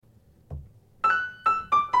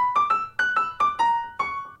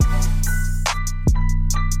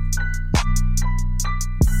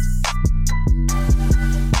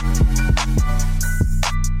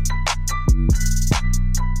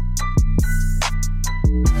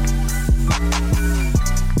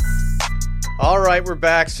All right, we're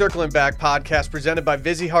back. Circling Back podcast presented by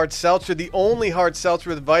Vizzy Hard Seltzer, the only hard seltzer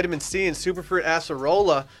with vitamin C and superfruit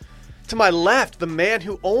acerola. To my left, the man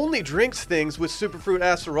who only drinks things with superfruit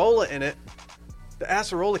acerola in it, the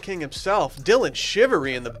acerola king himself, Dylan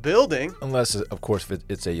Shivery in the building. Unless, of course,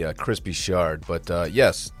 it's a crispy shard. But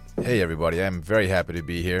yes, hey everybody, I'm very happy to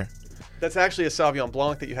be here. That's actually a Sauvignon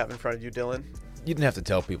Blanc that you have in front of you, Dylan. You didn't have to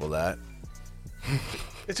tell people that.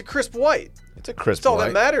 It's a crisp white. It's a crisp That's all white.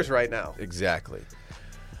 that matters right now. Exactly.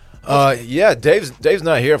 Yeah, Dave's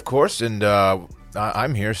not here, of course, and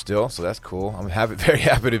I'm here still, so that's cool. I'm very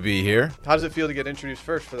happy to be here. How does it feel to get introduced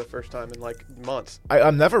first for the first time in like months?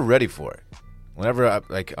 I'm never ready for it. Whenever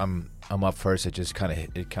I'm up first, it just kind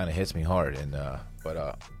of hits me hard, and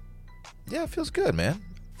yeah, it feels good, man.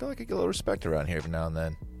 I feel like I get a little respect around here every now and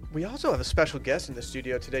then. We also have a special guest in the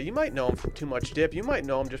studio today. You might know him from Too Much Dip. You might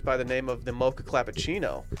know him just by the name of the Mocha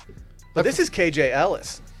Clappuccino. But this is KJ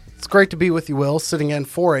Ellis. It's great to be with you, Will, sitting in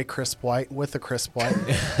for a crisp white with a crisp white.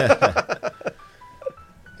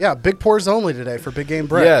 Yeah, big pours only today for Big Game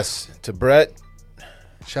Brett. Yes, to Brett.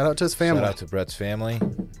 Shout out to his family. Shout out to Brett's family.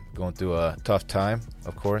 Going through a tough time,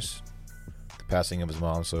 of course. The passing of his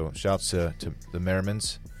mom. So shouts to the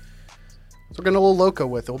Merrimans. So we're getting a little loco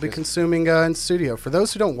with it. We'll be consuming in studio. For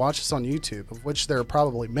those who don't watch us on YouTube, of which there are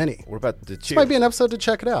probably many, We're about to cheers. this might be an episode to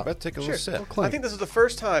check it out. About to take a little sip. Clean. I think this is the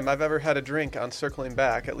first time I've ever had a drink on Circling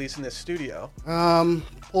Back, at least in this studio.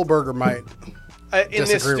 Bull Burger might In this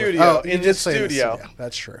disagree with- studio. Oh, you in did this say studio.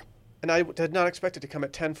 That's true. And I did not expect it to come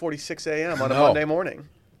at 10:46 a.m. on a No. Monday morning.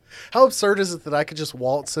 How absurd is it that I could just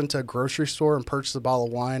waltz into a grocery store and purchase a bottle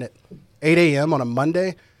of wine at 8 a.m. on a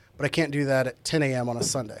Monday, but I can't do that at 10 a.m. on a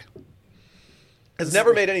Sunday? It's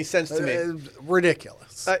never made any sense to me.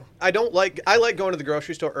 Ridiculous. I like going to the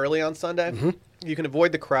grocery store early on Sunday. Mm-hmm. You can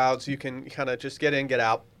avoid the crowds. You can kind of just get in, get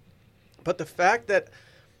out. But the fact that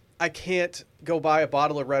I can't go buy a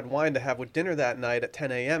bottle of red wine to have with dinner that night at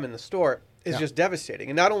 10 a.m. in the store is just devastating.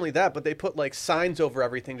 And not only that, but they put like signs over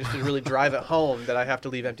everything just to really drive it home that I have to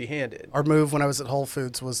leave empty-handed. Our move when I was at Whole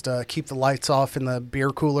Foods was to keep the lights off in the beer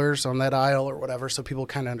coolers on that aisle or whatever so people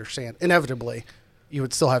kind of understand. Inevitably, you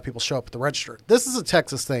would still have people show up at the register. This is a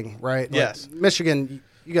Texas thing, right? Like, Yes. Michigan,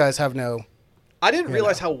 you guys have no... I didn't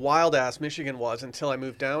realize how wild-ass Michigan was until I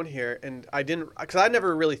moved down here, and I didn't, because I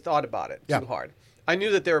never really thought about it too hard. I knew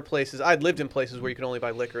that there were places, I'd lived in places where you could only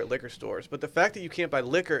buy liquor at liquor stores, but the fact that you can't buy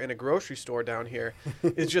liquor in a grocery store down here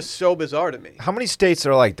is just so bizarre to me. How many states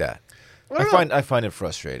are like that? I don't know. I find it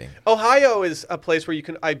frustrating. Ohio is a place where you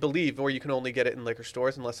can, I believe, where you can only get it in liquor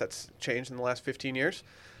stores, unless that's changed in the last 15 years.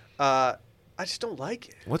 I just don't like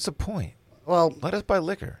it. What's the point? Well, Let us buy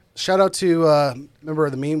liquor. shout out to a member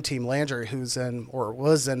of the meme team, Landry, who's in, or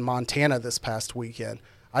was in Montana this past weekend.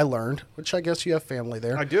 I learned, which I guess you have family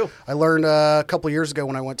there. I do. I learned a couple years ago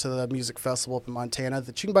when I went to the music festival up in Montana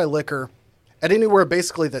that you can buy liquor at anywhere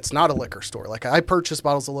basically that's not a liquor store. Like I purchased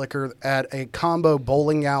bottles of liquor at a combo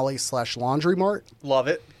bowling alley / laundry mart Love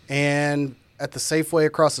it. and at the Safeway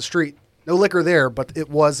across the street. No liquor there, but it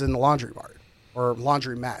was in the laundry mart or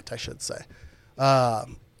laundry mat, I should say.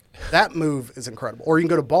 That move is incredible. Or you can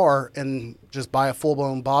go to a bar and just buy a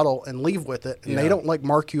full-blown bottle and leave with it, and they don't like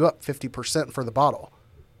mark you up 50% for the bottle.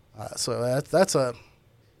 So that's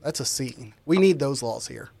a scene. We need those laws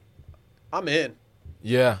here. I'm in.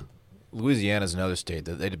 Yeah. Louisiana's another state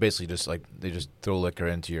that they basically just throw liquor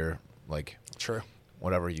into your True.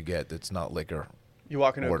 whatever you get that's not liquor. You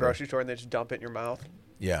walk into Order. a grocery store and they just dump it in your mouth.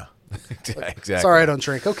 Yeah. Exactly. Sorry, I don't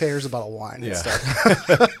drink. Okay, here's a bottle of wine. Yeah.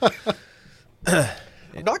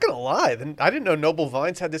 I'm not going to lie. I didn't know Noble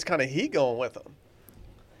Vines had this kind of heat going with them.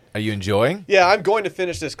 Are you enjoying? Yeah, I'm going to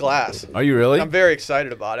finish this glass. Are you really? I'm very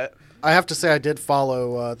excited about it. I have to say I did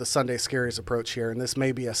follow the Sunday Scaries approach here, and this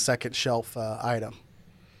may be a second shelf item.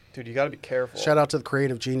 Dude, you got to be careful. Shout out to the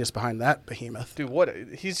creative genius behind that behemoth.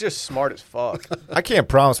 Dude, he's just smart as fuck. I can't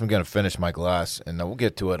promise I'm going to finish my glass, and we'll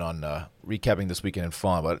get to it on recapping this weekend in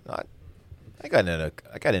fun. But I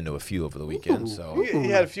got into a few over the weekend. So You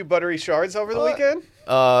had a few buttery shards over the weekend?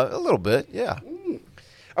 a little bit, yeah.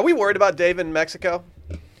 Are we worried about Dave in Mexico?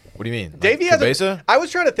 What do you mean? Davey like has Cabeza? I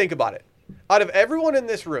was trying to think about it. Out of everyone in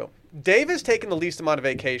this room, Dave has taken the least amount of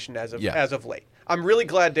vacation as of late. I'm really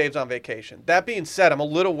glad Dave's on vacation. That being said, I'm a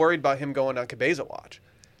little worried about him going on Cabeza watch.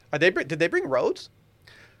 Did they bring Rhodes?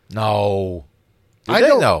 No. Did I they?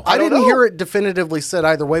 don't No. I didn't know. hear it definitively said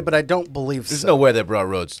either way, but I don't believe There's so. no way they brought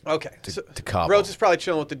Rhodes Okay. to Cabo. Rhodes is probably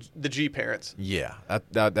chilling with the G parents. Yeah,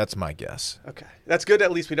 that's my guess. Okay. That's good.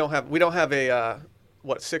 At least we don't have a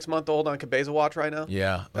 6-month-old on Cabeza watch right now?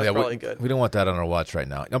 Yeah, That's yeah, probably good. We don't want that on our watch right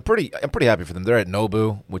now. I'm pretty happy for them. They're at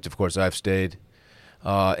Nobu, which of course I've stayed,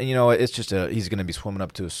 and it's just he's going to be swimming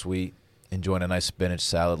up to a suite, enjoying a nice spinach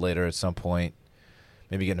salad later at some point.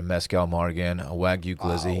 Maybe getting a mezcal margin, a Wagyu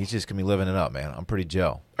glizzy. Wow. He's just going to be living it up, man. I'm pretty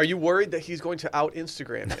Joe. Are you worried that he's going to out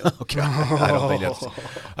Instagram you? Okay. I don't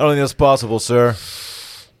think that's possible, sir.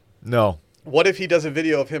 No. What if he does a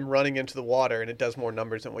video of him running into the water and it does more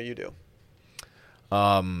numbers than what you do?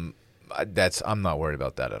 I'm not worried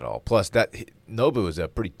about that at all. Plus, Nobu is a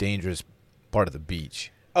pretty dangerous part of the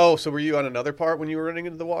beach. Oh, so were you on another part when you were running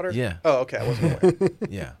into the water? Yeah. Oh, okay. I wasn't aware.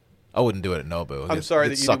 Yeah. I wouldn't do it at Nobu. I'm sorry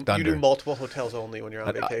Get that sucked you under. do multiple hotels only when you're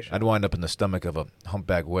on vacation. I'd wind up in the stomach of a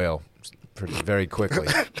humpback whale very quickly.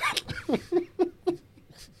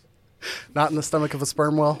 Not in the stomach of a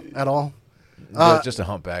sperm whale at all. Just a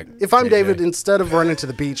humpback. If I'm JJ. David, instead of running to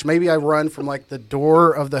the beach, maybe I run from like the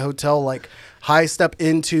door of the hotel, like high step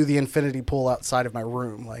into the infinity pool outside of my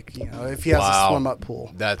room. Like, if he has Wow. a swim up pool,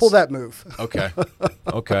 That's- pull that move. Okay.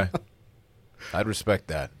 I'd respect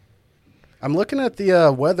that. I'm looking at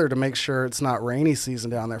the weather to make sure it's not rainy season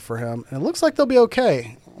down there for him, and it looks like they'll be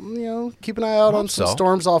okay. Keep an eye out on some so.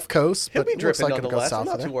 storms off coast. He'll but be it looks dripping like it'll go nonetheless. I'm south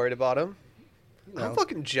not of too there. worried about him. I'm No.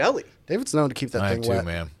 fucking jelly. David's known to keep that I thing am too, wet.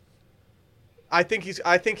 man. I think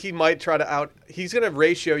he might try to out. He's gonna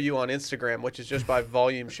ratio you on Instagram, which is just by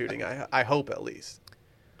volume shooting. I hope at least.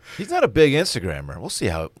 He's not a big Instagrammer. We'll see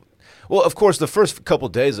how. Well, of course, the first couple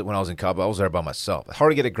of days when I was in Cabo, I was there by myself. It's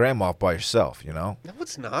hard to get a gram off by yourself, No,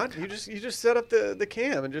 it's not. You just set up the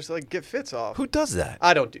cam and just like get fits off. Who does that?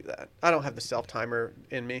 I don't do that. I don't have the self timer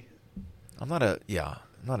in me. I'm not an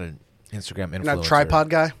Instagram influencer. You're not a tripod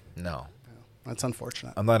guy? No, That's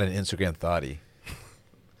unfortunate. I'm not an Instagram thotty.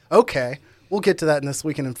 Okay. We'll get to that in This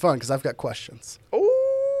Weekend in Fun because I've got questions.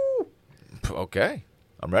 Ooh. Okay,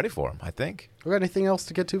 I'm ready for him. I think. We got anything else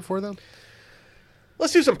to get to for them?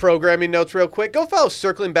 Let's do some programming notes real quick. Go follow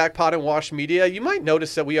Circling Back Pod and Wash Media. You might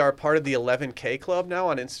notice that we are part of the 11K Club now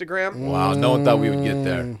on Instagram. Wow, no one thought we would get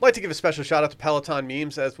there. I'd like to give a special shout out to Peloton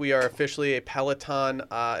Memes as we are officially a Peloton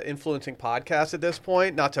influencing podcast at this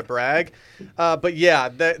point. Not to brag. But yeah,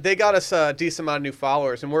 they got us a decent amount of new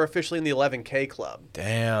followers, and we're officially in the 11K Club.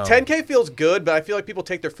 Damn. 10K feels good, but I feel like people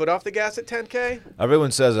take their foot off the gas at 10K. Everyone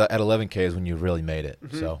says at 11K is when you really made it.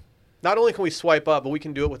 Mm-hmm. So, Not only can we swipe up, but we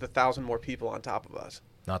can do it with 1,000 more people on top of us.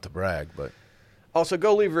 not to brag, but Also,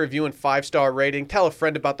 go leave a review and 5-star rating. Tell a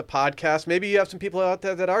friend about the podcast. Maybe you have some people out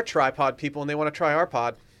there that are tripod people and they want to try our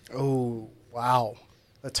pod. Oh, wow.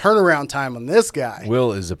 The turnaround time on this guy.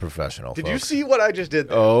 Will is a professional. Did you folks. see what I just did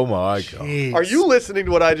there? Oh my god. Jeez. Are you listening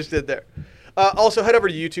to what I just did there? Also, head over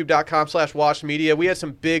to youtube.com/washmedia. We had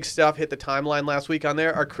some big stuff hit the timeline last week on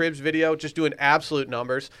there. Our Cribs video, just doing absolute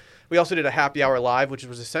numbers. We also did a happy hour live, which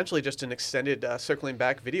was essentially just an extended Circling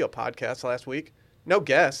Back video podcast last week. No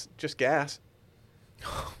guess, just gas.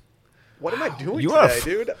 What am I doing today,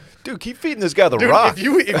 dude? Dude, keep feeding this guy the Dude, rock. if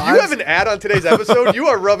you have an ad on today's episode, you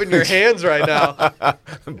are rubbing your hands right now.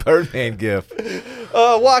 Birdman gif.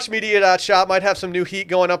 Washmedia.shop might have some new heat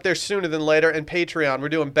going up there sooner than later. And Patreon, we're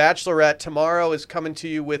doing Bachelorette. Tomorrow is coming to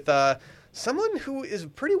you with someone who is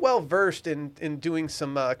pretty well versed in doing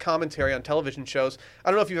some commentary on television shows.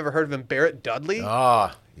 I don't know if you've ever heard of him, Barrett Dudley.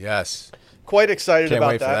 Ah, yes. Quite excited Can't about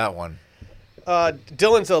wait for that one.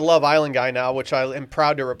 Dylan's a Love Island guy now, which I am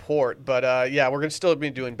proud to report. But yeah, we're going to still be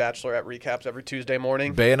doing Bachelorette recaps every Tuesday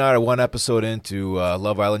morning. Bay and I are one episode into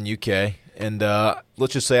Love Island UK, and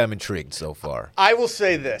let's just say I'm intrigued so far. I will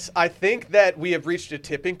say this. I think that we have reached a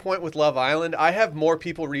tipping point with Love Island. I have more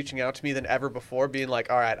people reaching out to me than ever before, being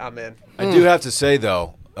like, all right, I'm in. I do have to say,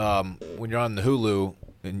 though, when you're on the Hulu,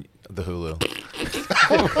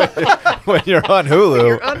 when you're on Hulu,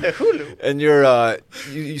 You're on the Hulu. and you're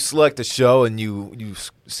you select a show and you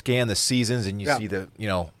scan the seasons and you Yeah. see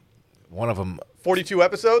one of them 42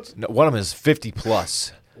 episodes? one of them is 50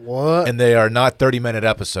 plus. What? And they are not 30-minute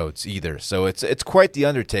episodes either. So it's quite the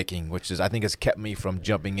undertaking, which is I think has kept me from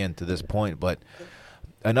jumping in to this point. But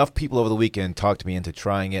enough people over the weekend talked me into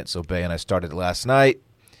trying it. So Bay and I started it last night.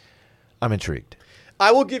 I'm intrigued.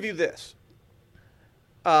 I will give you this.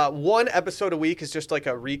 One episode a week is just like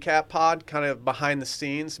a recap pod, kind of behind the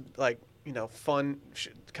scenes, like, fun,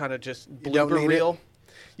 kind of just You don't blooper need reel.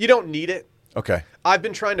 You don't need it. Okay. I've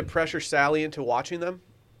been trying to pressure Sally into watching them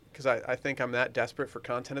because I think I'm that desperate for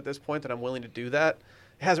content at this point that I'm willing to do that.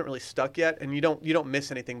 It hasn't really stuck yet, and you don't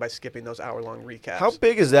miss anything by skipping those hour-long recaps. How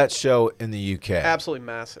big is that show in the UK? Absolutely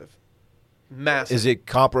massive. Massive. Is it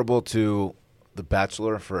comparable to The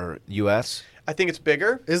Bachelor for US? I think it's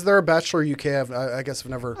bigger. Is there a Bachelor UK? I guess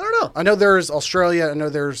I've never. I don't know. I know there's Australia. I know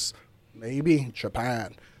there's maybe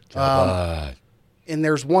Japan. And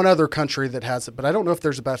there's one other country that has it, but I don't know if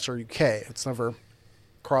there's a Bachelor UK. It's never.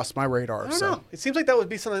 crossed my radar. I don't know. It seems like that would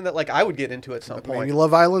be something that like I would get into at some point. Maybe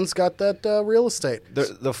Love Island's got that real estate.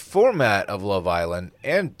 The format of Love Island,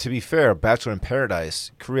 and to be fair, Bachelor in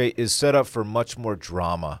Paradise is set up for much more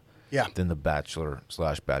drama than the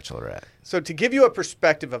Bachelor/Bachelorette. So to give you a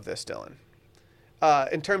perspective of this, Dylan,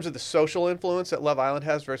 in terms of the social influence that Love Island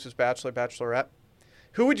has versus Bachelor/Bachelorette,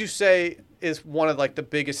 who would you say is one of like the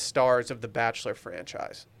biggest stars of the Bachelor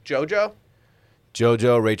franchise? JoJo,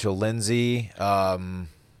 Rachel Lindsay.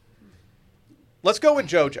 Let's go with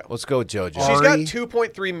JoJo. Let's go with JoJo. She's got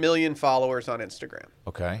 2.3 million followers on Instagram.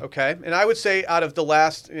 Okay. And I would say out of the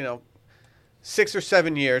last, 6 or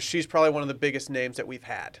 7 years, she's probably one of the biggest names that we've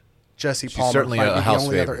had. Jesse Palmer certainly might a be the house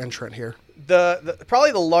only favorite. other entrant here.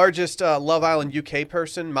 Probably the largest Love Island UK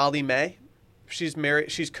person, Molly May. She's married.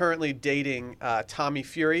 She's currently dating Tommy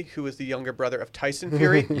Fury, who is the younger brother of Tyson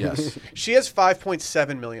Fury. Yes. She has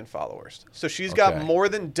 5.7 million followers. So she's got more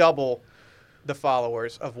than double the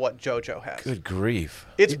followers of what JoJo has. Good grief.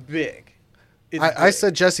 It's big. I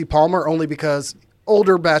said Jesse Palmer only because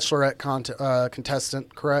older Bachelorette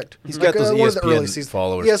contestant, correct? He's got those one of the early ESPN seasons.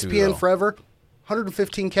 followers ESPN too, though. forever,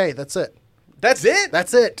 115K. That's it. That's it?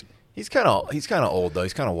 That's it. He's kind of old though.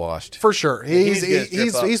 He's kind of washed. For sure.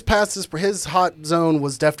 He's past his hot zone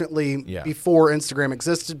was definitely before Instagram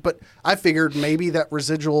existed, but I figured maybe that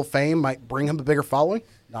residual fame might bring him a bigger following.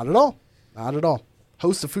 Not at all. Not at all.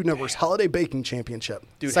 Host of Food Network's Holiday Baking Championship.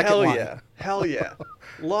 Dude, Second hell line. yeah. Hell yeah.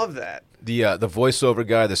 Love that. The voiceover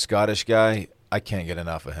guy, the Scottish guy, I can't get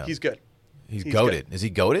enough of him. He's good. He's goated. good. Is he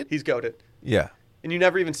goated? He's goated. Yeah. And you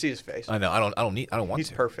never even see his face. I know. I don't want He's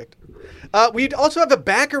to. perfect. We also have a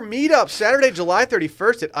backer meetup Saturday, July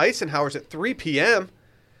 31st at Eisenhower's at 3 p.m.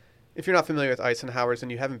 If you're not familiar with Eisenhower's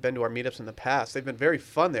and you haven't been to our meetups in the past, they've been very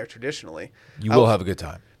fun there traditionally. You will have a good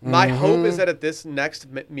time. My hope is that at this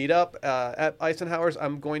next meetup at Eisenhower's,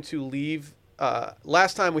 I'm going to leave.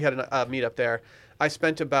 Last time we had a meetup there, I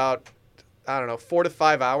spent about, 4 to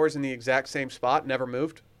 5 hours in the exact same spot, never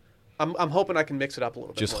moved. I'm hoping I can mix it up a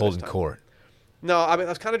little bit. Just more holding this time. court. No, I mean, I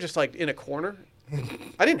was kind of just like in a corner.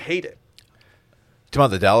 I didn't hate it. Talking about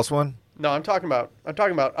the Dallas one? No, I'm talking about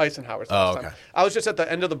Eisenhower's last time. I was just at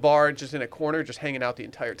the end of the bar, just in a corner, just hanging out the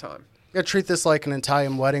entire time. You gotta treat this like an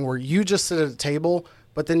Italian wedding where you just sit at a table,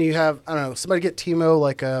 but then you have, somebody get Timo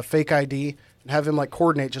like a fake ID and have him like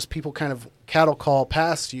coordinate just people kind of cattle call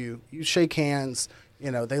past you. You shake hands,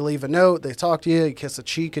 they leave a note, they talk to you, you kiss a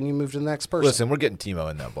cheek, and you move to the next person. Listen, we're getting Timo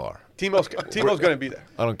in that bar. Timo's going to be there.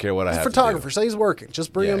 I don't care what I have Photographer, to do. say he's working.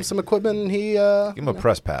 Just bring him some equipment and he... Give him a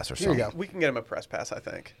press pass or Here something. you go. We can get him a press pass, I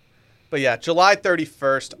think. But yeah, July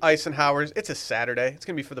 31st, Eisenhower's. It's a Saturday. It's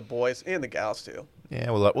going to be for the boys and the gals, too. Yeah,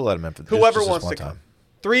 we'll let him in for Whoever just wants one to come. time.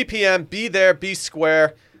 3 p.m., be there, be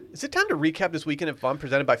square. Is it time to recap this weekend of fun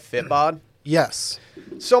presented by Fitbod? Yes.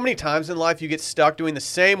 So many times in life you get stuck doing the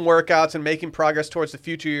same workouts, and making progress towards the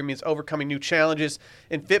future year means overcoming new challenges.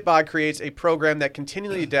 And Fitbod creates a program that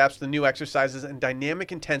continually adapts to the new exercises and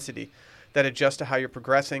dynamic intensity that adjust to how you're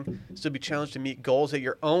progressing. So you'll be challenged to meet goals at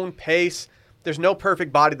your own pace. There's no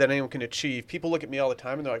perfect body that anyone can achieve. People look at me all the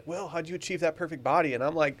time and they're like, well, how'd you achieve that perfect body? And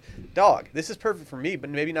I'm like, dog, this is perfect for me, but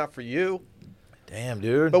maybe not for you. Damn,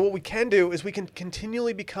 dude. But what we can do is we can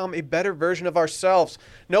continually become a better version of ourselves.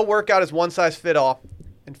 No workout is one size fit all.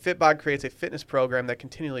 And Fitbod creates a fitness program that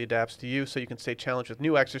continually adapts to you so you can stay challenged with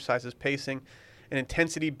new exercises, pacing, and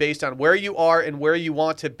intensity based on where you are and where you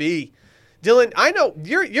want to be. Dylan, I know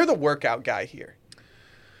you're the workout guy here.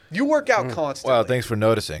 You work out constantly. Wow, thanks for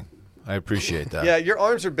noticing. I appreciate that. Yeah, your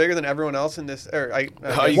arms are bigger than everyone else in this. Are you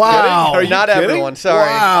Wow. kidding? Are you not kidding? everyone. Sorry,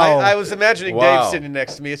 Wow. I was imagining Wow. Dave sitting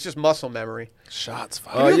next to me. It's just muscle memory. Shots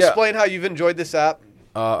Can fired. you yeah. explain how you've enjoyed this app?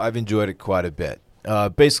 I've enjoyed it quite a bit.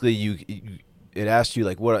 Basically, it asks you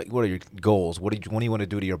like what are your goals? What do you want to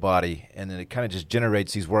do to your body? And then it kind of just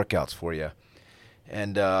generates these workouts for you.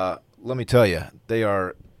 And let me tell you,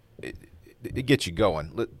 it gets you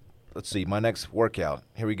going. Let's see, my next workout.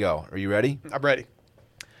 Here we go. Are you ready? I'm ready.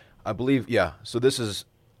 I believe, yeah. So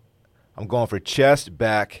I'm going for chest,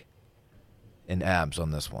 back, and abs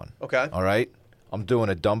on this one. Okay. All right? I'm doing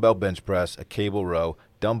a dumbbell bench press, a cable row,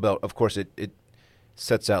 dumbbell. Of course, it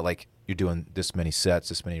sets out like you're doing this many sets,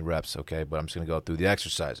 this many reps, okay? But I'm just going to go through the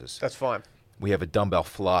exercises. That's fine. We have a dumbbell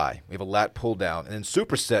fly. We have a lat pull down. And then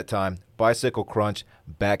superset time, bicycle crunch,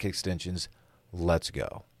 back extensions. Let's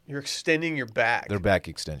go. You're extending your back. They're back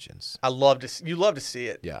extensions. You love to see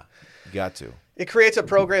it. Yeah, you got to. It creates a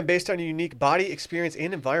program based on your unique body, experience,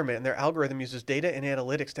 and environment, and their algorithm uses data and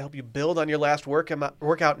analytics to help you build on your last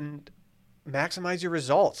workout and maximize your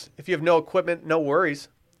results. If you have no equipment, no worries.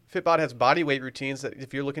 Fitbod has body weight routines that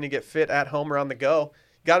if you're looking to get fit at home or on the go,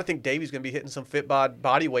 Got to think Davey's going to be hitting some FitBod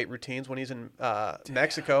body weight routines when he's in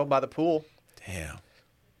Mexico by the pool. Damn.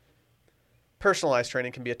 Personalized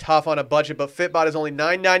training can be tough on a budget, but FitBod is only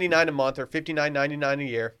 $9.99 a month or $59.99 a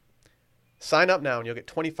year. Sign up now and you'll get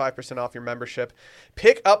 25% off your membership.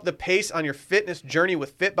 Pick up the pace on your fitness journey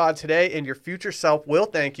with FitBod today, and your future self will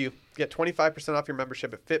thank you. Get 25% off your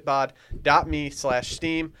membership at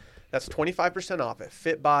fitbod.me/steam. That's 25% off at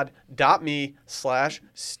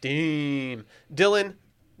fitbod.me/steam. Dylan,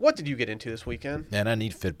 what did you get into this weekend? Man, I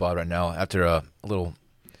need FitBod right now after a little,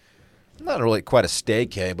 not really quite a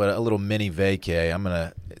staycay, but a little mini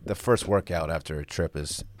vacay. The first workout after a trip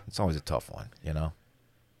it's always a tough one, you know?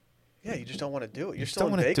 Yeah, you just don't want to do it. You're You still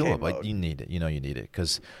don't in want to vacay do it, mode. but you need it. You know you need it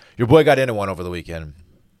because your boy got into one over the weekend.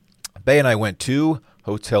 Bay and I went to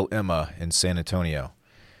Hotel Emma in San Antonio,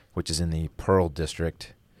 which is in the Pearl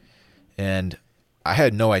District, and I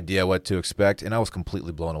had no idea what to expect, and I was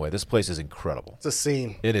completely blown away. This place is incredible. It's a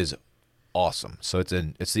scene. It is awesome. So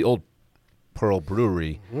it's the old Pearl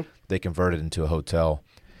Brewery. Mm-hmm. They converted into a hotel,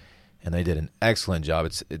 and they did an excellent job.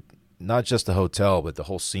 It's not just the hotel, but the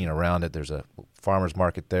whole scene around it. There's a farmer's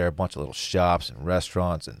market there, a bunch of little shops and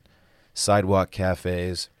restaurants and sidewalk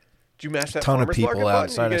cafes. Did you match that ton of farmer's people market button?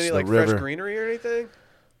 outside You of get any, the like, river. fresh greenery or anything?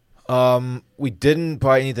 We didn't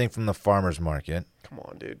buy anything from the farmer's market. Come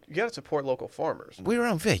on, dude. You got to support local farmers. We were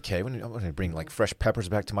on vacay. I'm going to bring like fresh peppers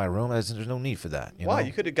back to my room. There's no need for that. You Why? know?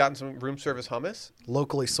 You could have gotten some room service hummus.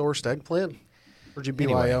 Locally sourced eggplant? Or did you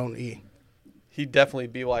Anyway. BYOE? He definitely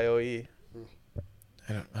BYOE.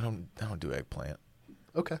 I don't do eggplant.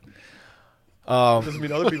 Okay. Doesn't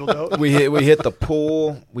mean other people don't. We hit the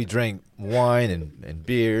pool. We drank wine and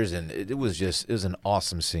beers, and it was an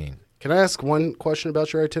awesome scene. Can I ask one question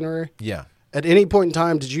about your itinerary? Yeah. At any point in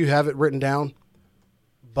time, did you have it written down,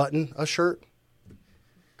 button a shirt?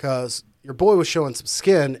 Because your boy was showing some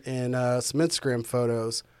skin in some Instagram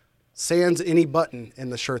photos, sans any button in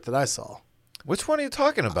the shirt that I saw. Which one are you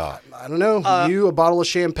talking about? I don't know. You, a bottle of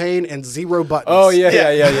champagne, and 0 buttons. Oh, yeah.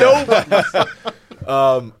 No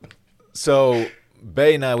buttons. So,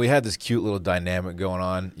 Bay and I, we had this cute little dynamic going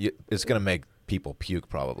on. It's going to make people puke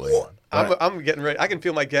probably. I'm getting ready. I can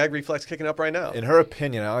feel my gag reflex kicking up right now. In her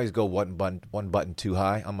opinion, I always go one button too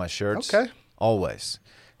high on my shirts. Okay. Always.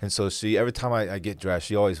 And so every time I get dressed,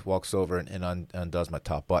 she always walks over and undoes my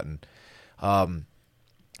top button. And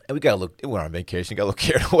we're on vacation, got a little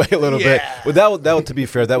carried away a little bit. But that, to be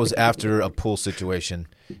fair, that was after a pool situation.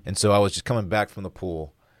 And so I was just coming back from the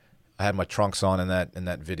pool. I had my trunks on in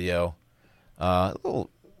that video.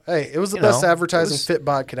 Hey, it was the best advertising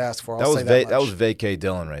FitBod could ask for. I'll say that much. That was vacay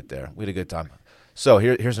Dylan right there. We had a good time. So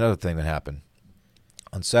here's another thing that happened.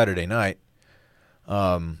 On Saturday night,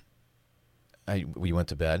 we went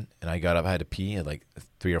to bed, and I got up. I had to pee at like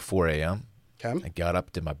 3 or 4 a.m. Okay. I got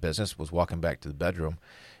up, did my business, was walking back to the bedroom.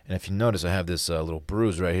 And if you notice, I have this little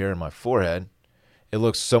bruise right here in my forehead. It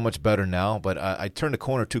looks so much better now, but I turned the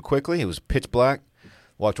corner too quickly. It was pitch black.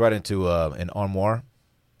 Walked right into an armoire.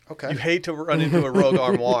 Okay. You hate to run into a rogue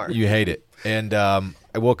armoire. You hate it. And I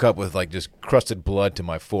woke up with like just crusted blood to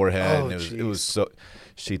my forehead. Oh, and it was so.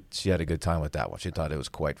 She had a good time with that one. She thought it was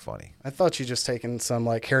quite funny. I thought you just taken some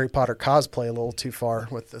like Harry Potter cosplay a little too far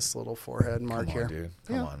with this little forehead mark Come here. on, dude.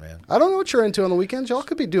 Come on, man. I don't know what you're into on the weekends. Y'all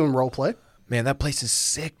could be doing role play. Man, that place is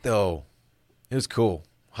sick though. It was cool.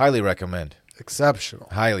 Highly recommend. Exceptional.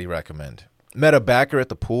 Highly recommend. Met a backer at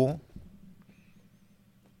the pool.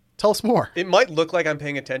 Tell us more. It might look like I'm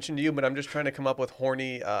paying attention to you, but I'm just trying to come up with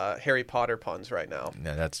horny Harry Potter puns right now.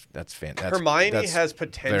 No, that's fantastic. Hermione has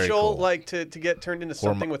potential, cool. like to get turned into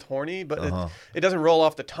something with horny, but Uh-huh. it doesn't roll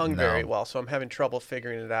off the tongue No. very well, so I'm having trouble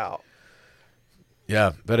figuring it out.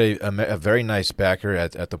 Yeah, but a very nice backer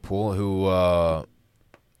at the pool who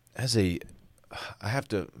has I have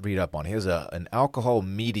to read up on. He has an alcohol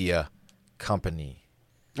media company.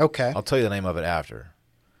 Okay. I'll tell you the name of it after.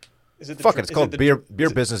 Is it the Fuck dr- it, it's is called the Beer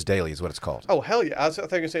dr- Business Daily is what it's called. Oh hell yeah! I thought you were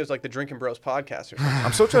going to say it was like the Drinking Bros podcast or something.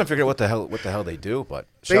 I'm still trying to figure out what the hell they do, but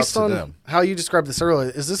shouts Based to on them. how you described this earlier,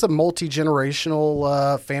 is this a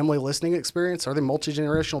multi-generational family listening experience? Are they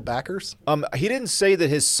multi-generational backers? He didn't say that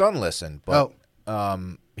his son listened, but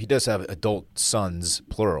he does have adult sons,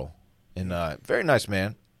 plural, and very nice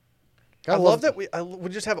man. I love that we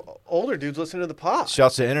just have older dudes listening to the pod.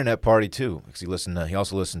 Shouts to Internet Party too, because he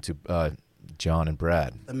also listened to John and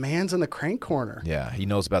Brad. The man's in the crank corner. Yeah, he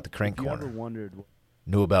knows about the crank You corner. ever wondered?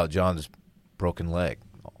 Knew about John's broken leg,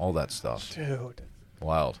 all that stuff. Dude,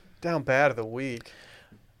 Wild. down bad of the week.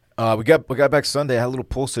 We got back Sunday. I had a little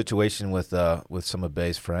pool situation with some of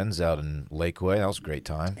Bay's friends out in Lakeway. That was a great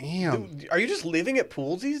time. Damn. Dude, are you just living at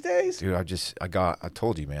pools these days? Dude, I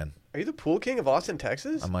told you, man. Are you the pool king of Austin,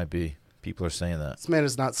 Texas? I might be. People are saying that. This man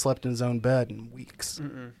has not slept in his own bed in weeks.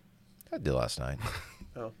 I did last night.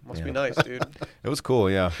 Oh, must be nice, dude. It was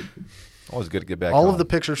cool, yeah. Always good to get back All home. of the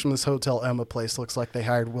pictures from this Hotel Emma place looks like they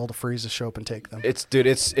hired Will DeFreeze to show up and take them. It's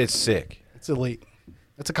sick. It's elite.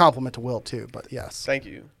 It's a compliment to Will, too, but yes. Thank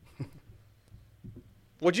you.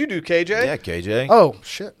 What'd you do, KJ? Yeah, KJ. Oh,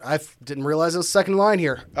 shit. I didn't realize it was second line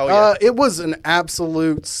here. Oh, yeah. It was an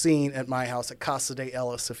absolute scene at my house at Casa de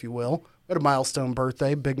Ellis, if you will. We had a milestone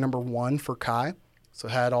birthday, big number 1 for Kai. So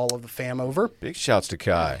had all of the fam over. Big shouts to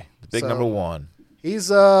Kai, the big So- number 1.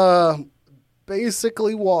 He's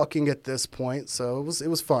basically walking at this point, so it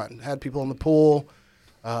was fun. Had people in the pool.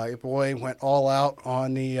 Your boy went all out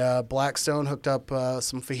on the Blackstone, hooked up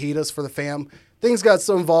some fajitas for the fam. Things got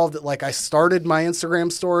so involved that like I started my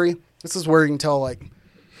Instagram story. This is where you can tell like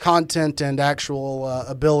content and actual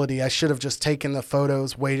ability. I should have just taken the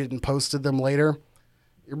photos, waited, and posted them later.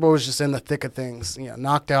 Your boy was just in the thick of things. You know,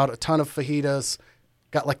 knocked out a ton of fajitas.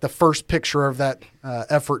 Got like the first picture of that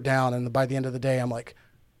effort down, and by the end of the day, I'm like,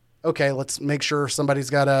 okay, let's make sure somebody's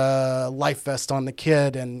got a life vest on the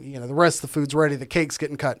kid, and you know the rest of the food's ready. The cake's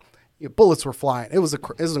getting cut. You know, bullets were flying. It was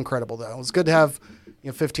incredible though. It was good to have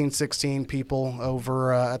 15, 16 people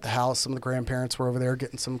over at the house. Some of the grandparents were over there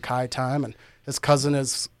getting some Kai time, and his cousin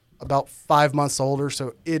is about 5 months older,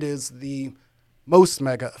 so it is the most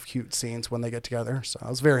mega of cute scenes when they get together. So I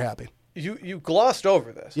was very happy. You glossed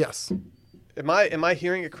over this. Yes. Am I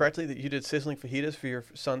hearing it correctly that you did sizzling fajitas for your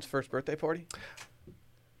son's first birthday party?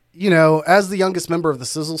 You know, as the youngest member of the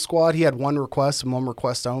Sizzle Squad, he had one request and one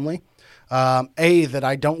request only. That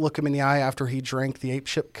I don't look him in the eye after he drank the ape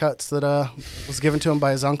ship cuts that was given to him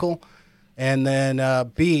by his uncle. And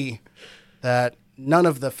then B, that none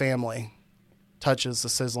of the family touches the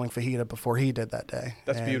sizzling fajita before he did that day.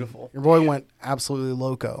 That's And beautiful. Your boy went absolutely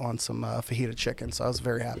loco on some fajita chicken, so I was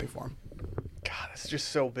very happy for him. God, it's just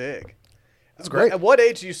so big. That's great. At what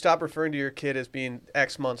age do you stop referring to your kid as being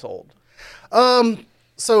X months old?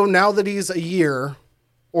 So now that he's a year,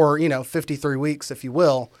 or 53 weeks, if you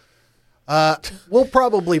will, we'll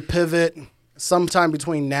probably pivot sometime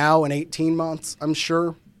between now and 18 months. I'm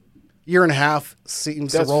sure. Year and a half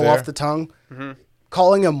seems That's to roll fair. off the tongue. Mm-hmm.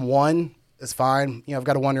 Calling him 1 is fine. I've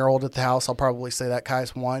got a 1-year-old at the house. I'll probably say that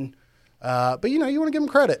Kai's 1. But you want to give him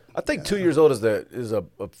credit. I think 2 years old is a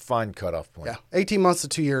fine cutoff point. Yeah, 18 months to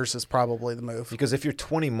 2 years is probably the move. Because if you're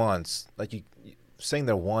 20 months, like you saying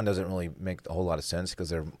they're 1 doesn't really make a whole lot of sense because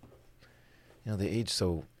they're, they age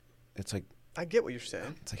so, it's like I get what you're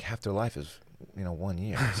saying. it's like half their life is 1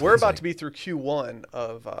 year. We're about to be through Q1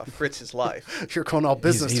 of Fritz's life. You're going all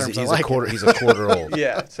business terms. I like it. He's a quarter old.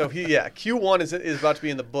 Yeah, so Q1 is about to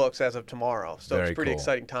be in the books as of tomorrow. So Very it's pretty cool.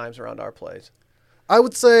 exciting times around our place. I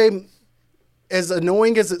would say, as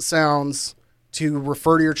annoying as it sounds to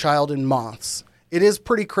refer to your child in months, it is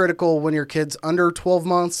pretty critical when your kid's under 12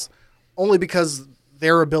 months, only because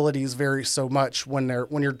their abilities vary so much when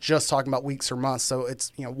you're just talking about weeks or months. So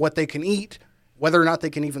it's what they can eat, whether or not they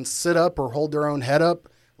can even sit up or hold their own head up,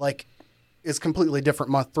 is completely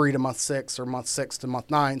different month 3 to month 6 or month 6 to month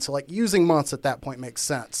 9. So using months at that point makes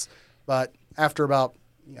sense. But after about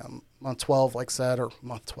month 12, like I said, or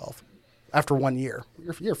month 12, after 1 year,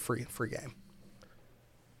 you're free game.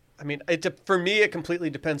 I mean, for me, it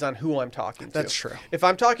completely depends on who I'm talking to. That's true. If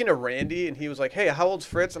I'm talking to Randy and he was like, "Hey, how old's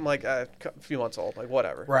Fritz?" I'm like, "A few months old." Like,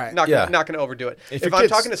 whatever. Right. Not Yeah. going to overdo it. If If your I'm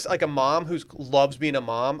kid's- talking to like a mom who loves being a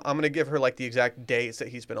mom, I'm going to give her like the exact days that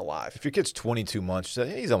he's been alive. If your kid's 22 months, say,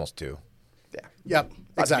 hey, he's almost 2. Yeah. Yep, About to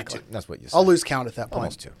be exactly. 2. That's what you say. I'll lose count at that point.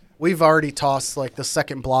 Almost 2. We've already tossed the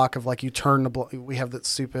second block of you turn the we have that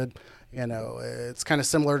stupid, it's kind of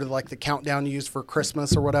similar to the countdown you use for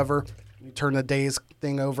Christmas or whatever. You turn the days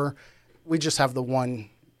thing over. We just have the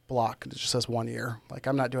one block. It just says 1 year.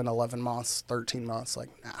 I'm not doing 11 months, 13 months.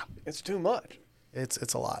 Nah, It's too much.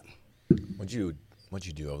 it's a lot. What'd you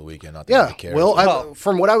do over the weekend? Not that you Yeah. care. Well,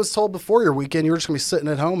 from what I was told before your weekend, you were just gonna be sitting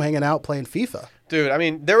at home, hanging out, playing FIFA. Dude, I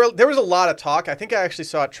mean, there was a lot of talk. I think I actually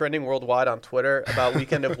saw it trending worldwide on Twitter about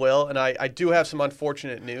Weekend of Will, and I do have some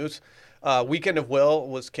unfortunate news. Weekend of Will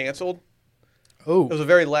was canceled. It Oh, was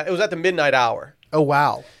it was at the midnight hour. oh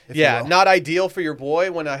wow. if you Yeah, will. not ideal for your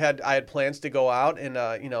boy when I had plans to go out and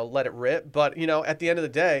let it rip. But at the end of the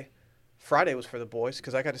day, Friday was for the boys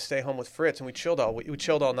because I got to stay home with Fritz and we chilled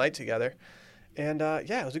all night together, and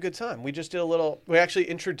it was a good time. We just did a little. We actually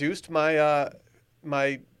introduced my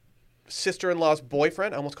my sister-in-law's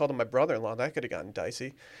boyfriend. I almost called him my brother-in-law. That could have gotten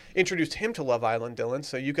dicey. Introduced him to Love Island, Dylan.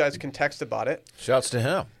 So you guys can text about it. Shouts to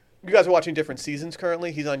him. You guys are watching different seasons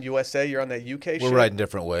currently. He's on USA. You're on that UK We're shit. riding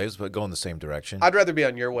different ways, but going the same direction. I'd rather be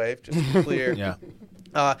on your wave, just to be clear. Yeah.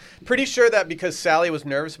 Pretty sure that because Sally was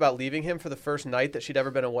nervous about leaving him for the first night that she'd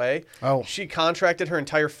ever been away, she contracted her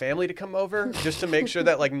entire family to come over just to make sure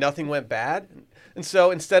that like nothing went bad. And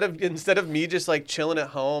so instead of me just like chilling at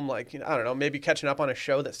home, like I don't know, maybe catching up on a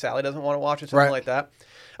show that Sally doesn't want to watch or something like that,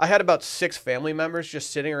 I had about 6 family members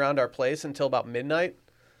just sitting around our place until about midnight.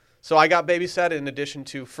 So I got babysat in addition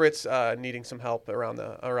to Fritz needing some help around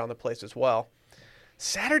the place as well.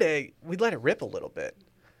 Saturday we let it rip a little bit.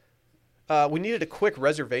 We needed a quick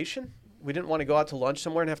reservation. We didn't want to go out to lunch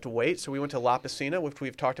somewhere and have to wait, so we went to La Piscina, which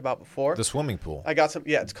we've talked about before. The swimming pool. I got some.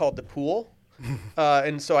 Yeah, it's called the pool.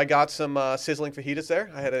 And so I got some sizzling fajitas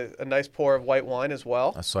there. I had a nice pour of white wine as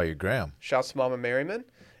well. I saw your gram. Shouts to Mama Merriman,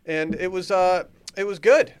 and it was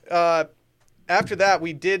good. After that,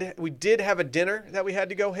 we did have a dinner that we had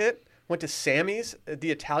to go hit. Went to Sammy's,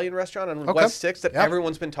 the Italian restaurant on West 6th that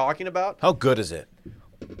everyone's been talking about. How good is it?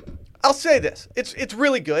 I'll say this: it's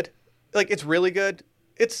really good. Like it's really good.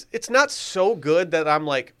 It's not so good that I'm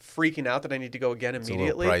like freaking out that I need to go again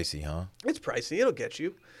immediately. It's a little pricey, huh? It's pricey. It'll get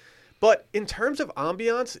you. But in terms of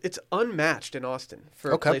ambiance, it's unmatched in Austin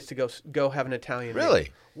for a place to go have an Italian meal.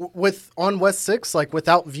 Really? On West 6, like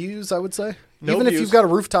without views, I would say. No Even views. if you've got a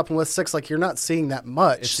rooftop in West 6, like you're not seeing that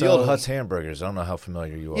much. It's the old Huts Hamburgers. I don't know how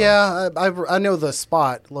familiar you are. Yeah, I know the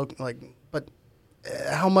spot. But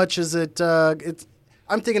how much is it?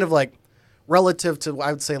 I'm thinking of like relative to,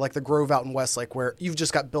 I would say, like the Grove out in Westlake, where you've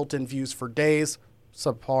just got built-in views for days,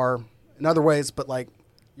 subpar in other ways, but like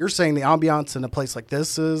you're saying the ambiance in a place like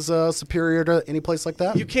this is superior to any place like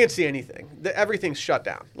that? You can't see anything. Everything's shut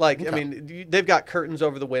down. Like, I mean, they've got curtains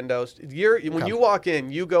over the windows. When you walk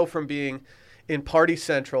in, you go from being in Party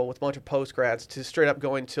Central with a bunch of post-grads to straight up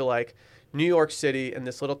going to like New York City and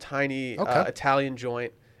this little tiny Italian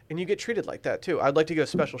joint, and you get treated like that too. I'd like to give a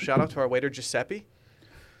special shout-out to our waiter, Giuseppe.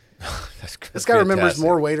 This guy remembers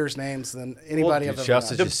more waiters' names than anybody I've ever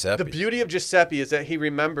met. The beauty of Giuseppe is that he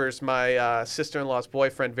remembers my sister-in-law's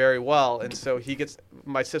boyfriend very well, and so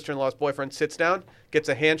my sister-in-law's boyfriend sits down, gets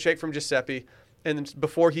a handshake from Giuseppe, and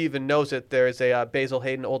before he even knows it, there's a Basil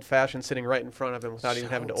Hayden old-fashioned sitting right in front of him without even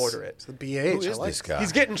having to order it. It's the BH. Who is this guy?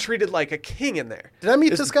 He's getting treated like a king in there. Did I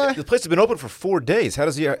meet this guy? The place has been open for 4 days.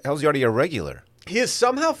 How's he already a regular? He has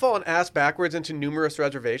somehow fallen ass backwards into numerous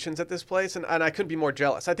reservations at this place, and I couldn't be more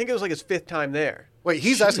jealous. I think it was like his 5th time there. Wait,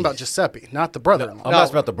 he's asking about Giuseppe, not the brother-in-law. I'm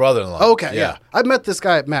asking about the brother-in-law. Oh, okay, yeah. I met this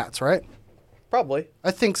guy at Matt's, right? Probably. I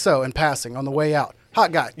think so, in passing, on the way out.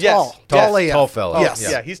 Hot guy, Yes. tall AF. Tall fella. Yes.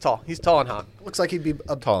 Yeah, he's tall. He's tall and hot. Looks like he'd be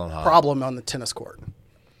a Tall and hot. problem on the tennis court.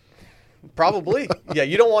 Probably. Yeah,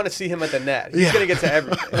 you don't want to see him at the net. He's going to get to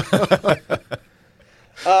everything.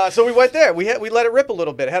 So we went there. We let it rip a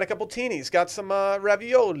little bit. Had a couple teenies. Got some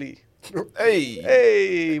ravioli.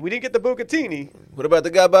 Hey, we didn't get the bucatini. What about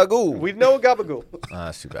the gabagoo? We know gabagoo.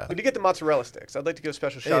 That's too bad. We did get the mozzarella sticks. I'd like to give a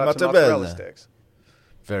special shout out to mozzarella sticks.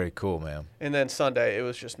 Very cool, man. And then Sunday, it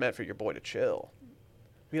was just meant for your boy to chill.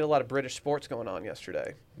 We had a lot of British sports going on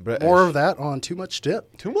yesterday. More of that on Too Much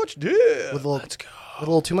Dip. Too much dip. With a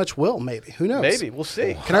little too much will, maybe. Who knows? Maybe. We'll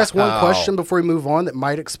see. Can I ask one question before we move on that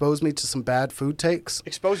might expose me to some bad food takes?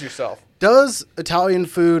 Expose yourself. Does Italian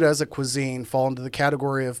food as a cuisine fall into the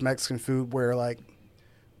category of Mexican food where, like,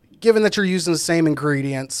 given that you're using the same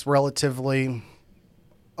ingredients relatively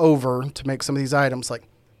over to make some of these items, like,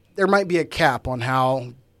 there might be a cap on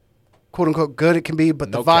how, quote-unquote, good it can be,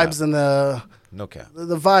 but the vibes and the... No cap.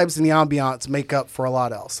 The vibes and the ambiance make up for a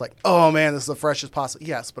lot else. Like, oh, man, this is the freshest pasta.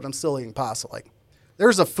 Yes, but I'm still eating pasta. Like,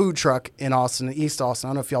 there's a food truck in Austin, in East Austin. I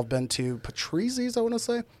don't know if y'all have been to Patrizi's, I want to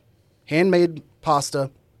say. Handmade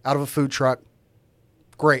pasta out of a food truck.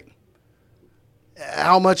 Great.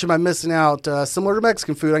 How much am I missing out? Similar to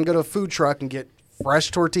Mexican food, I can go to a food truck and get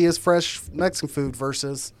fresh tortillas, fresh Mexican food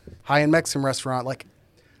versus high-end Mexican restaurant. Like,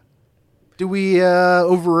 do we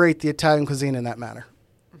overrate the Italian cuisine in that manner?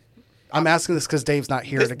 I'm asking this because Dave's not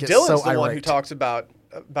here to get Dylan's so the irate. one who talks about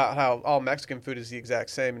how all Mexican food is the exact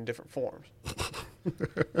same in different forms.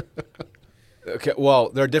 Okay, well,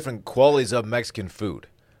 there are different qualities of Mexican food,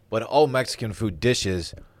 but all Mexican food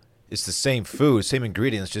dishes is the same food, same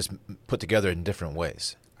ingredients, just put together in different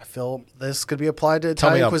ways. I feel this could be applied to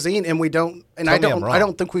Italian cuisine, and we don't. And I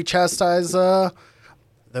don't think we chastise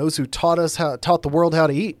those who taught the world how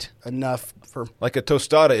to eat enough for. Like a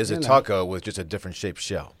tostada is a taco with just a different shaped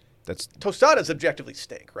shell. Tostadas objectively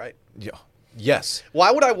stink, right? Yeah. Yes.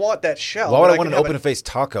 Why would I want that shell? Why would I want an open-faced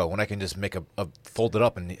taco when I can just make fold it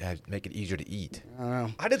up and make it easier to eat? I don't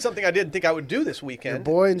know. I did something I didn't think I would do this weekend. Your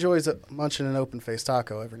boy enjoys munching an open-faced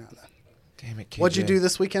taco every now and then. Damn it, KJ. What'd you do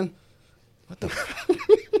this weekend? What the?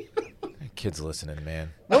 kids listening,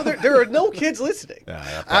 man. No, there are no kids listening. Nah,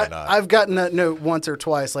 probably not. I've gotten that note once or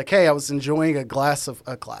twice. Like, hey, I was enjoying a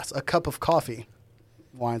cup of coffee.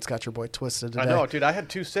 Wine's got your boy twisted today. I know, dude. I had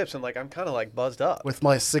 2 sips and I'm kind of buzzed up. With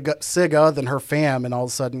my Siga than her fam, and all of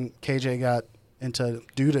a sudden KJ got into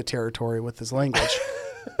Duda territory with his language.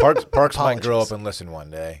 Parks might grow up and listen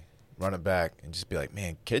one day, run it back, and just be like,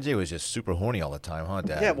 man, KJ was just super horny all the time, huh,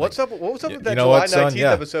 Dad? Yeah, what was up with that July July 19th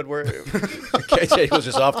Yeah. episode where KJ was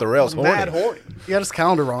just off the rails horny. mad horny? He had his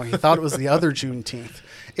calendar wrong. He thought it was the other Juneteenth.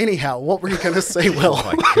 Anyhow, what were you going to say, Will?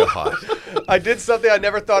 Oh, my God. I did something I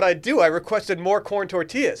never thought I'd do. I requested more corn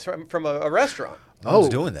tortillas from a restaurant. No one's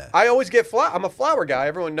doing that. I always get flour. I'm a flour guy.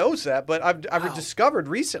 Everyone knows that. But I've discovered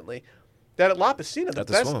recently that at La Piscina,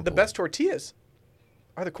 the best tortillas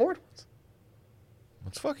are the corn ones.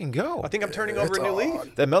 Let's fucking go. I think I'm turning over a new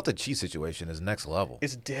leaf. That melted cheese situation is next level.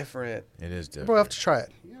 It's different. It is different. We'll have to try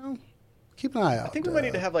it. Keep an eye out. I think we might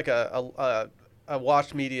need to have a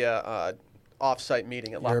Washed Media off-site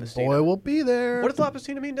meeting at La Your Piscina. boy will be there. What does La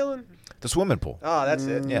Piscina mean, Dylan? The swimming pool. Oh, that's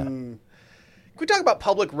it. Yeah. Can we talk about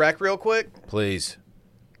public rec real quick? Please.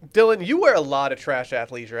 Dylan, you wear a lot of trash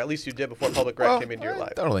athleisure. At least you did before public rec came into your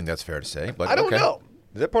life. I don't think that's fair to say. But I don't okay. know.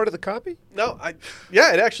 Is that part of the copy? No,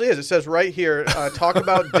 yeah, it actually is. It says right here, talk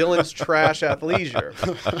about Dylan's trash athleisure.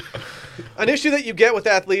 An issue that you get with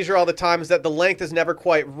athleisure all the time is that the length is never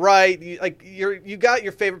quite right. You got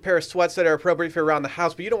your favorite pair of sweats that are appropriate for around the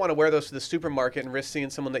house, but you don't want to wear those to the supermarket and risk seeing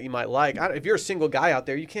someone that you might like. If you're a single guy out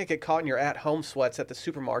there, you can't get caught in your at-home sweats at the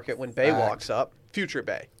supermarket when Bay walks up. Future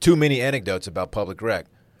Bay. Too many anecdotes about public rec.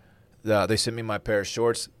 They sent me my pair of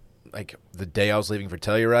shorts like the day I was leaving for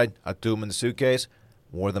Telluride. I threw them in the suitcase.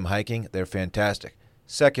 Wore them hiking. They're fantastic.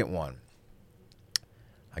 Second one.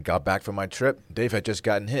 I got back from my trip. Dave had just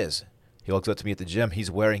gotten his. He looks up to me at the gym.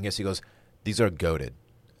 He's wearing his. He goes, "These are goated."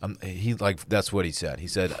 That's what he said. He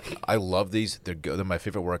said, "I love these. They're my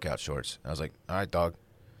favorite workout shorts." I was like, "All right, dog.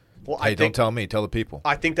 Well, Hey, don't tell me. Tell the people."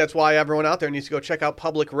 I think that's why everyone out there needs to go check out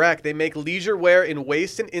Public Rec. They make leisure wear in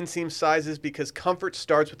waist and inseam sizes because comfort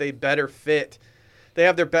starts with a better fit. They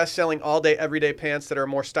have their best-selling all-day, everyday pants that are a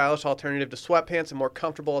more stylish alternative to sweatpants and more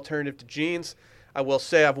comfortable alternative to jeans. I will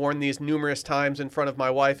say I've worn these numerous times in front of my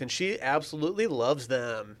wife, and she absolutely loves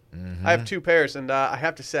them. Mm-hmm. I have 2 pairs, and I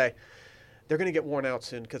have to say, they're going to get worn out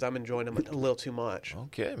soon because I'm enjoying them a little too much.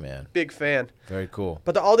 Okay, man. Big fan. Very cool.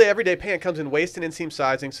 But the all-day, everyday pant comes in waist and inseam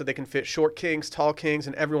sizing so they can fit short kings, tall kings,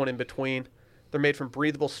 and everyone in between. They're made from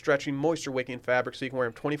breathable, stretchy, moisture-wicking fabric, so you can wear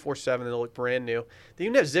them 24/7 and they'll look brand new. They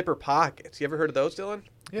even have zipper pockets. You ever heard of those, Dylan?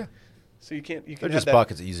 Yeah. So you can They're have just that,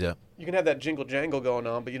 pockets easy up. You can have that jingle jangle going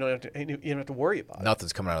on, but you don't have to worry about it.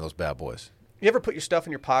 Nothing's coming out of those bad boys. You ever put your stuff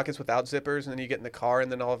in your pockets without zippers, and then you get in the car, and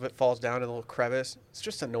then all of it falls down in a little crevice? It's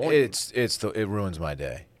just annoying. It ruins my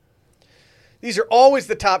day. These are always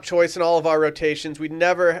the top choice in all of our rotations. I've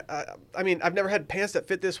never had pants that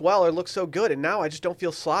fit this well or look so good, and now I just don't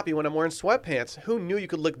feel sloppy when I'm wearing sweatpants. Who knew you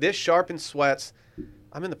could look this sharp in sweats?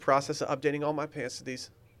 I'm in the process of updating all my pants to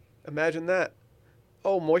these. Imagine that.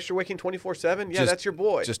 Oh, moisture wicking 24/7? Yeah, that's your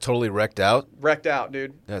boy. Just totally wrecked out? Wrecked out,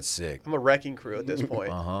 dude. That's sick. I'm a wrecking crew at this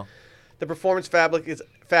point. Uh-huh. The performance fabric is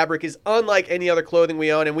unlike any other clothing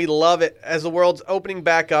we own, and we love it. As the world's opening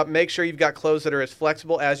back up, make sure you've got clothes that are as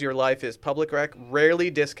flexible as your life is. Public Rec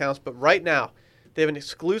rarely discounts, but right now they have an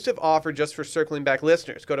exclusive offer just for Circling Back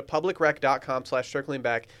listeners. Go to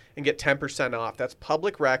publicrec.com/circlingback and get 10% off. That's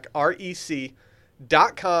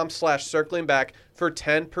publicrec.com/circlingback for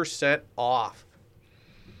 10% off.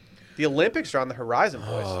 The Olympics are on the horizon,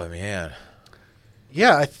 boys. Oh, man.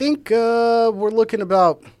 Yeah, I think we're looking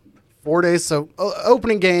about 4 days. So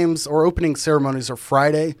opening games or opening ceremonies are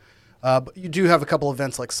Friday. But you do have a couple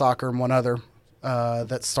events like soccer and one other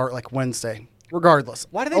that start like Wednesday. Regardless,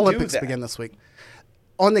 why do they Olympics do that? begin this week.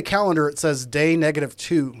 On the calendar, it says day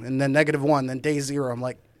 -2 and then -1, then day 0. I'm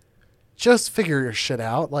like, just figure your shit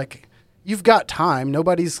out. Like, you've got time.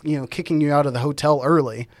 Nobody's kicking you out of the hotel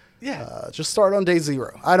early. Yeah. Just start on day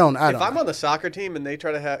 0. I don't. If I'm on the soccer team and they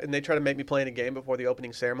try to make me play in a game before the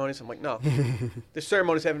opening ceremonies, I'm like, no, the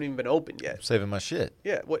ceremonies haven't even been opened yet. Saving my shit.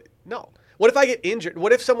 Yeah. What? No. What if I get injured?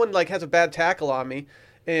 What if someone has a bad tackle on me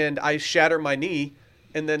and I shatter my knee,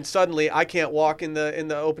 and then suddenly I can't walk in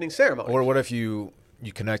the opening ceremony? Or what if you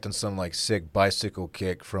connect on some sick bicycle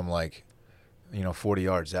kick from 40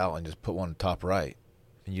 yards out and just put one top right,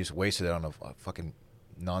 and you just wasted it on a fucking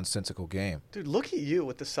nonsensical game. Dude, look at you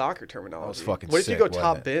with the soccer terminology. That was fucking What if sick, you go wasn't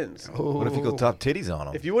top it? bins? What if you go top titties on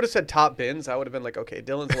them? If you would have said top bins, I would have been like, okay,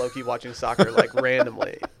 Dylan's low-key watching soccer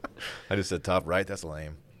randomly. I just said top right. That's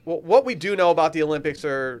lame. Well, what we do know about the Olympics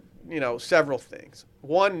are, several things.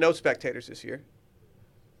 One, no spectators this year.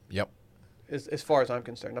 Yep. as far as I'm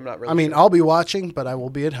concerned. I'm not really. I mean, sure. I'll be watching, but I will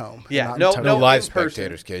be at home. Yeah, not in no- town. No live in person.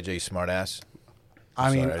 spectators, KJ, you smartass.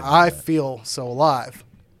 I mean, Sorry, I didn't I know that. feel so alive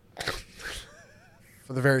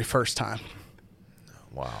for the very first time.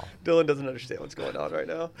 Wow. Dylan doesn't understand what's going on right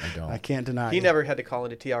now. I don't. I can't deny He it. never had to call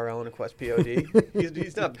into TRL and request POD.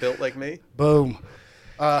 he's not built like me. Boom.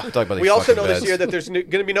 Talk about these We also fucking know this beds. year that there's going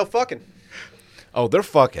to be no fucking. Oh, they're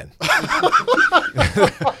fucking.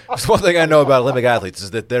 That's one thing I know about Olympic athletes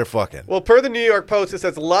is that they're fucking. Well, per the New York Post, it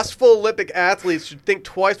says lustful Olympic athletes should think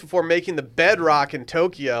twice before making the bedrock in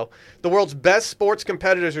Tokyo. The world's best sports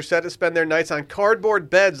competitors are set to spend their nights on cardboard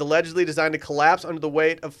beds allegedly designed to collapse under the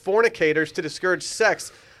weight of fornicators to discourage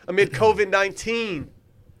sex amid COVID-19.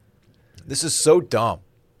 This is so dumb.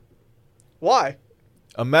 Why?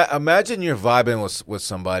 Imagine you're vibing with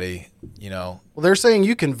somebody, Well, they're saying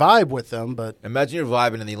you can vibe with them, but Imagine you're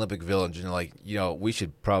vibing in the Olympic Village and you're like, we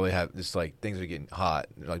should probably have this, like, things are getting hot,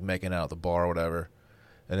 like making out at the bar or whatever.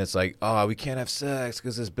 And it's like, oh, we can't have sex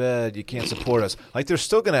because this bed, you can't support us. Like, they're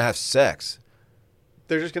still going to have sex.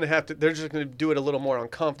 They're just going to do it a little more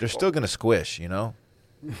uncomfortable. They're still going to squish,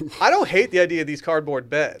 I don't hate the idea of these cardboard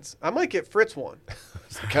beds. I might get Fritz one.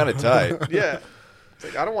 It's kind of tight. Yeah. It's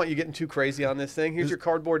like, I don't want you getting too crazy on this thing. Here's your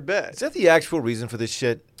cardboard bed. Is that the actual reason for this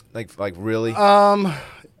shit? Like really?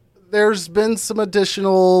 there's been some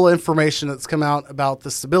additional information that's come out about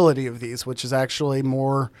the stability of these, which is actually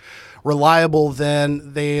more reliable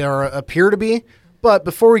than they appear to be. But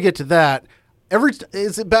before we get to that,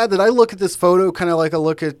 is it bad that I look at this photo kind of like I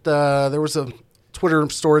look at there was a Twitter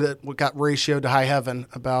story that got ratioed to high heaven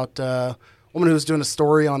about a woman who was doing a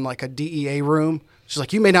story on like a DEA room. She's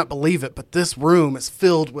like, you may not believe it, but this room is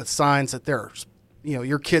filled with signs that there's,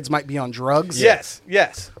 your kids might be on drugs. Yes,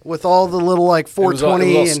 yes. With all the little like 420 it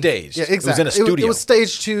was all and staged. Yeah, It was exactly. in a studio. It was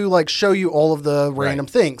staged to like show you all of the random Right.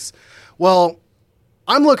 things. Well,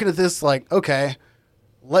 I'm looking at this like, okay,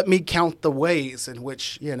 let me count the ways in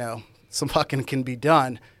which, some fucking can be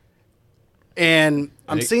done. And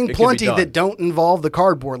I'm it- seeing it can be plenty done. that don't involve the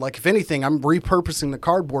cardboard. Like, if anything, I'm repurposing the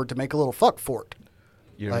cardboard to make a little fuck fort.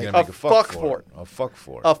 You're Like- gonna make A a fuck fuck for fort. it. A fuck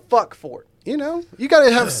for it. A fuck fort. You got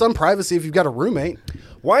to have some privacy if you've got a roommate.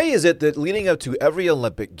 Why is it that leading up to every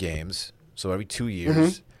Olympic Games, so every 2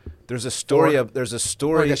 years, there's a story Or I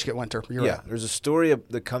story. guess you get winter. You're yeah, right. there's a story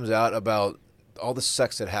that comes out about all the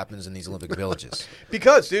sex that happens in these Olympic villages.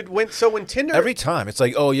 Because, dude, when Tinder Every time it's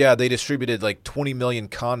like, oh yeah, they distributed like 20 million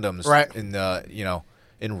condoms Right.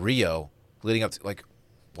 in Rio, leading up to like,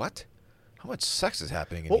 what? How much sex is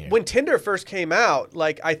happening in Well, here? when Tinder first came out,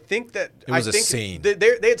 like I think that It was I a think scene.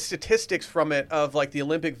 They had statistics from it of like the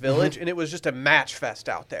Olympic Village, and it was just a match fest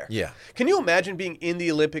out there. Yeah. Can you imagine being in the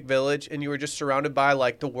Olympic Village and you were just surrounded by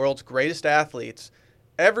like the world's greatest athletes?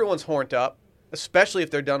 Everyone's horned up, especially if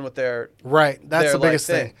they're done with their Right. That's their, the biggest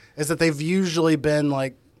like, thing, is that they've usually been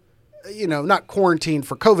like, not quarantined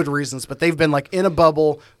for COVID reasons, but they've been like in a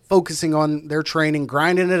bubble, focusing on their training,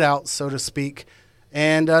 grinding it out, so to speak.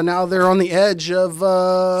 And now they're on the edge of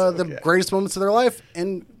the greatest moments of their life.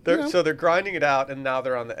 And So they're grinding it out, and now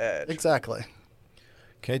they're on the edge. exactly.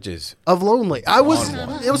 Cages. Of lonely. It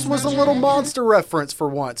was a little monster reference for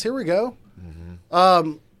once. Here we go. But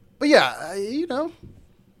yeah,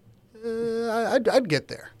 I'd get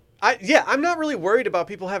there. I'm not really worried about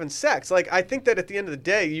people having sex. Like, I think that at the end of the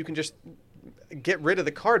day, you can just get rid of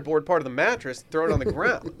the cardboard part of the mattress, throw it on the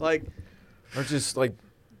ground. Like, Or just like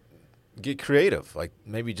get creative. Like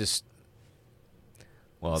maybe just.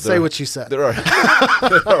 Well, Say what you said. There are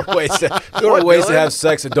ways to have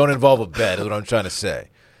sex that don't involve a bed. Is what I'm trying to say.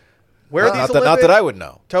 where are these Not Olympics? that I would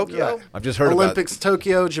know. Tokyo? Right. I've just heard Olympics,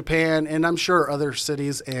 Tokyo, Japan, and I'm sure other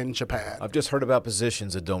cities in Japan. I've just heard about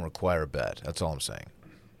positions that don't require a bed. That's all I'm saying.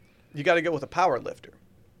 You got to go with a power lifter.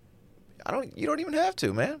 You don't even have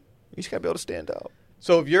to, man. You just gotta be able to stand up.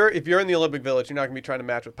 So if you're in the Olympic Village, you're not going to be trying to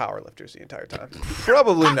match with power lifters the entire time.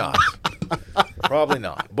 Probably not. Probably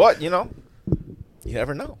not. But you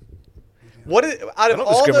never know. What is out of don't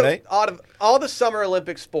all discriminate. the Summer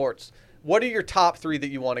Olympic sports? What are your top 3 that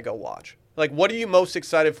you want to go watch? Like, what are you most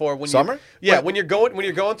excited for when Summer? when you're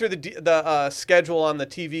going through the schedule on the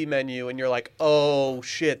TV menu and you're like, oh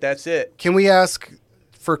shit, that's it. Can we ask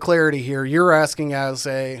for clarity here? You're asking as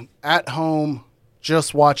a at-home,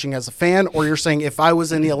 just watching as a fan, or you're saying if I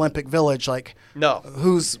was in the Olympic Village, like, No.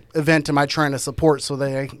 whose event am I trying to support so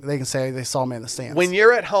they can say they saw me in the stands? When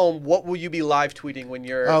you're at home, what will you be live tweeting when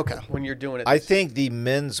you're doing it? I think the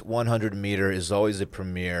men's 100 meter is always a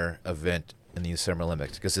premier event in the Summer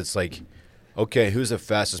Olympics because it's like, okay, who's the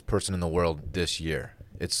fastest person in the world this year?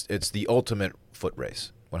 It's the ultimate foot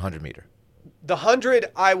race, 100 meter. the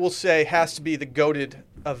 100, I will say, has to be the goated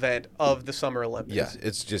event of the Summer Olympics. Yeah,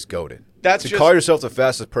 it's just goated. That's To just call yourself the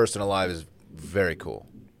fastest person alive is very cool.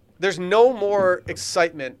 there's no more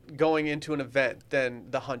excitement going into an event than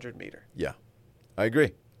the 100-meter. Yeah, I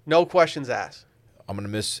agree. No questions asked. I'm gonna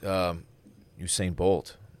miss Usain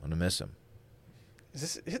Bolt. I'm gonna miss him.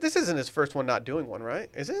 This isn't his first one not doing one, right?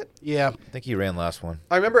 Is it? Yeah. I think he ran last one.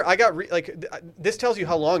 I remember I got this tells you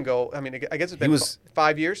how long ago. I mean, I guess it's been was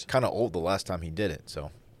 5 years. Kind of old the last time he did it. So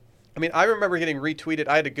I mean, I remember getting retweeted.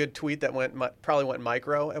 I had a good tweet that probably went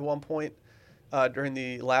micro at one point during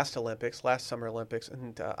the last Summer Olympics,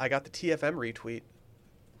 and I got the TFM retweet,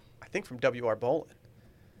 I think from WR Bolin,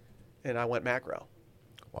 and I went macro.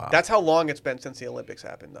 wow. That's how long it's been since the Olympics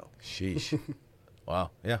happened, though. Sheesh.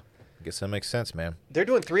 Wow. Yeah. I guess that makes sense, man. They're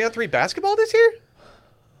doing 3-on-3 basketball this year?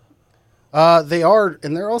 They are,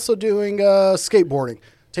 and they're also doing skateboarding.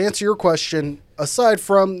 To answer your question, aside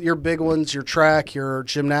from your big ones, your track, your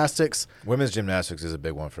gymnastics, Women's gymnastics is a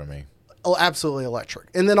big one for me. absolutely electric.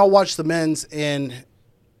 And then I'll watch the men's, and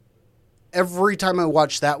every time I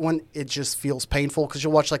watch that one, it just feels painful because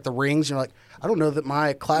you'll watch like the rings, and you're like, I don't know that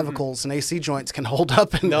my clavicles and AC joints can hold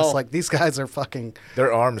up in No. this. Like, these guys are fucking,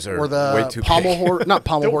 Their arms are or the way too pommel big. horse, not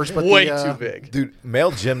pommel horse, but way the, too big. Dude,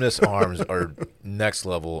 male gymnast arms are next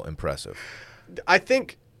level impressive. I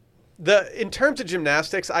think in terms of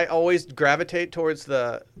gymnastics, I always gravitate towards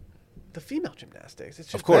the female gymnastics. It's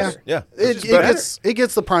just Of course. better. Yeah. It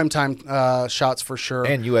gets the primetime shots for sure.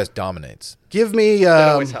 And U.S. dominates. Give me That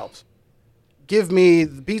always helps. give me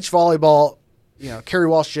the beach volleyball, Kerry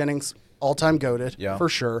Walsh Jennings, all-time goated, Yeah. for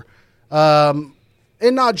sure. And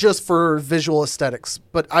not just for visual aesthetics,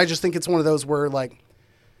 but I just think it's one of those where, like,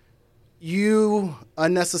 you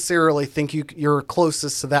unnecessarily think you're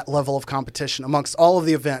closest to that level of competition amongst all of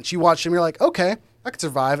the events. You watch them, you're like, okay, I could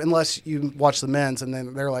survive, unless you watch the men's, and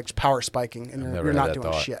then they're, like, power spiking, and never you're had not that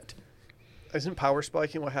doing thought. shit. Isn't power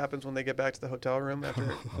spiking what happens when they get back to the hotel room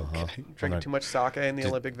after drinking too much sake in the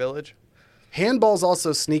Olympic Village? Handball's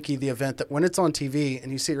also sneaky, the event that when it's on TV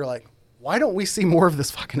and you see it, you're like, why don't we see more of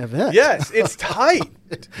this fucking event? Yes, it's tight.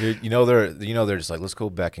 They're just like, let's go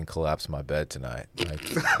back and collapse my bed tonight.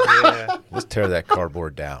 Like, Yeah, let's tear that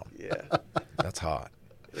cardboard down. yeah, That's hot.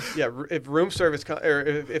 yeah. If room service or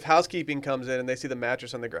if housekeeping comes in and they see the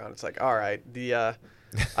mattress on the ground, it's like, all right,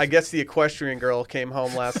 I guess the equestrian girl came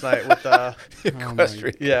home last night with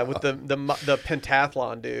Equestrian. with the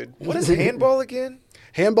pentathlon dude. What is handball again?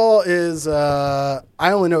 Handball is I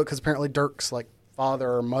only know it because apparently Dirk's like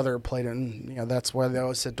father or mother played it, and that's why they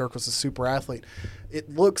always said Dirk was a super athlete. It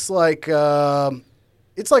looks like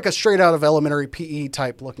it's like a straight out of elementary PE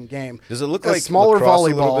type looking game. Does it look A like smaller lacrosse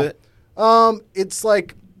volleyball? a little bit? It's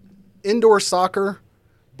like indoor soccer,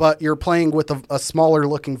 but you're playing with a smaller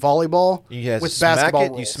looking volleyball with smack basketball it?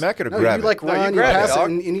 You rules. smack it or No, grab you it? like No, you run, you grab it, pass it, dog.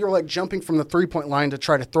 and you're like jumping from the 3-point line to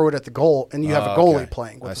try to throw it at the goal, and you have a Oh, goalie okay.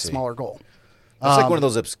 playing I with a see. smaller goal. It's like one of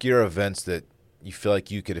those obscure events that you feel like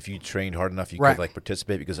you could, if you trained hard enough, you Right. could like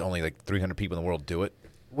participate because only like 300 people in the world do it.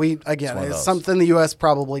 Again, one of it's those. something the U.S.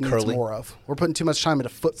 probably needs Curling? more of. We're putting too much time into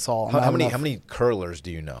futsal. How many curlers do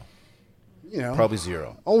you know? Probably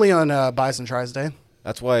zero. Only on Bison Tries Day.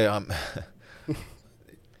 That's why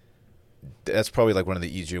that's probably like one of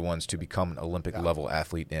the easier ones to become an Olympic level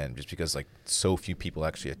athlete in, just because like so few people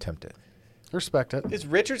actually attempt it. Respect it. Is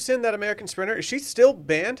Richardson that American sprinter? Is she still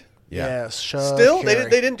banned? Yeah. Yes. Still, they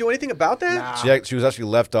didn't do anything about that. Nah. She was actually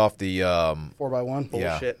left off the 4x1.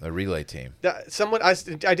 Bullshit. the relay team.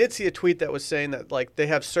 I did see a tweet that was saying that like they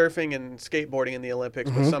have surfing and skateboarding in the Olympics,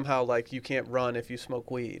 but somehow like you can't run if you smoke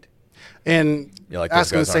weed. And Yeah, like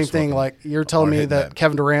those asking the guys same aren't thing, smoking like you're telling or me hitting that them.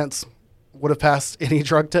 Kevin Durant would have passed any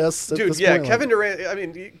drug tests at Dude, this yeah, point? Kevin Durant. I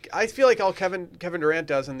mean, I feel like all Kevin Durant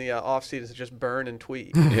does in the off season is just burn and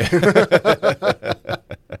tweet,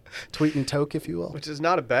 Tweet and toke, if you will. which is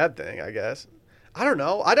not a bad thing, I guess. I don't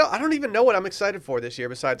know. I don't even know what I'm excited for this year.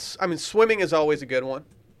 Besides, I mean, swimming is always a good one.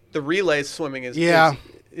 The relays swimming is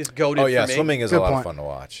goated. Oh yeah, for me. swimming is Good a lot point. of fun to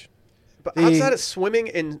watch. But outside of swimming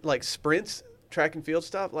and like sprints, track and field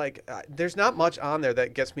stuff, like there's not much on there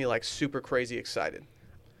that gets me like super crazy excited.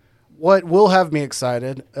 What will have me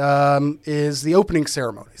excited is the opening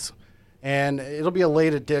ceremonies. And it'll be a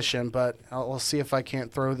late edition, but I'll see if I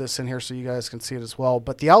can't throw this in here so you guys can see it as well.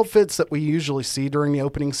 But the outfits that we usually see during the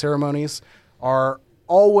opening ceremonies are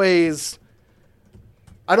always,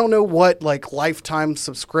 I don't know what like lifetime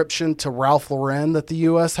subscription to Ralph Lauren that the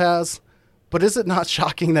U.S. has, but is it not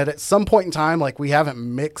shocking that at some point in time, like we haven't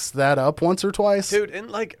mixed that up once or twice? Dude,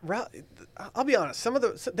 and like I'll be honest, some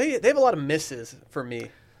of they have a lot of misses for me.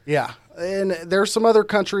 Yeah, and there's some other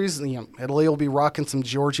countries. Italy will be rocking some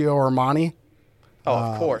Giorgio Armani. Oh,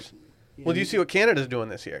 of course. Well, do you see what Canada's doing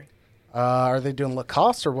this year? Are they doing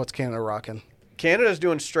Lacoste or what's Canada rocking? Canada's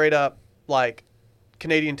doing straight up like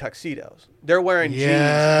Canadian tuxedos. They're wearing jeans.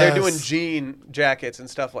 Yes. They're doing jean jackets and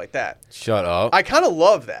stuff like that. Shut up. I kind of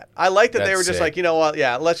love that. I like that they That's were just sick. like, you know what?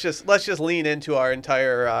 Yeah, let's just lean into our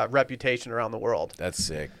entire reputation around the world. That's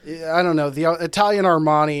sick. Yeah, I don't know. The Italian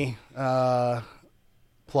Armani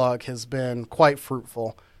plug has been quite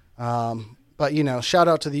fruitful. But, shout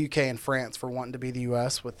out to the UK and France for wanting to be the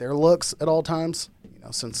US with their looks at all times,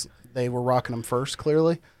 since they were rocking them first,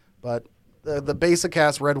 clearly. But the basic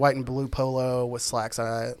ass red, white, and blue polo with slacks,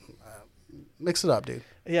 mix it up, dude.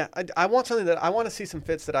 Yeah, I want something that I want to see some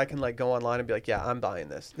fits that I can like go online and be like, yeah, I'm buying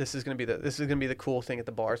this. This is gonna be the cool thing at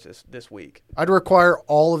the bars this week. I'd require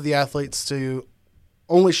all of the athletes to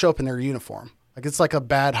only show up in their uniform. Like it's like a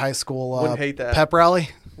bad high school Wouldn't hate that. pep rally.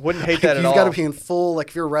 Wouldn't hate that at all. You've got to be in full, like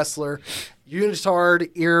if you're a wrestler, unitard,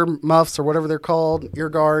 ear muffs or whatever they're called, ear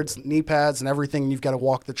guards, knee pads, and everything. And you've got to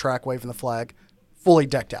walk the track waving the flag, fully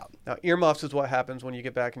decked out. Now, earmuffs is what happens when you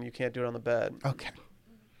get back and you can't do it on the bed. Okay.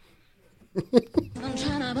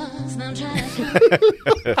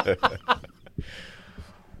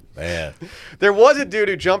 Man. There was a dude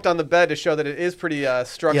who jumped on the bed to show that it is pretty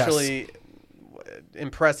structurally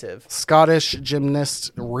impressive. Scottish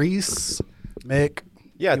gymnast Reese Mick.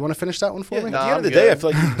 Yeah. You want to finish that one for Yeah, me? no. At the end of the I'm day, I good.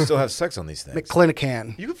 feel like you can still have sex on these things.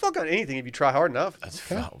 McClinican. You can fuck on anything if you try hard enough.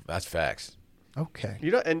 That's facts. Okay.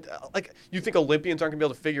 You know, and you think Olympians aren't gonna be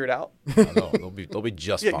able to figure it out? No, they'll be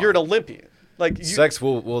just Yeah, fine. you're an Olympian. Sex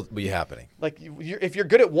will be happening. If you're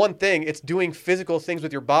good at one thing, it's doing physical things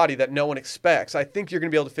with your body that no one expects. I think you're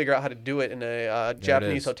going to be able to figure out how to do it in a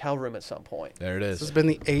Japanese is. hotel room at some point. There it This has is. been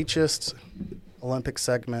the H'est Olympic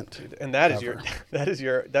segment. And that is ever.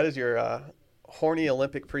 your horny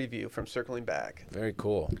Olympic preview from Circling Back. Very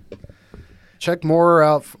cool. Check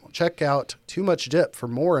out Too Much Dip for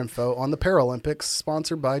more info on the Paralympics,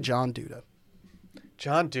 sponsored by John Duda.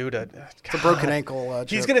 John Duda. It's a broken ankle.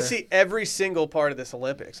 He's joke going to there. see every single part of this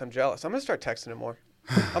Olympics. I'm jealous. I'm going to start texting him more.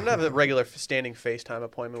 I'm going to have a regular standing FaceTime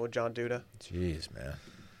appointment with John Duda. Jeez, man.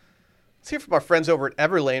 Let's hear from our friends over at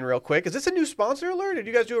Everlane real quick. Is this a new sponsor alert, or did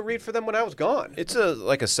you guys do a read for them when I was gone? It's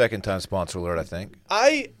like a second-time sponsor alert, I think.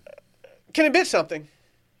 I can admit something.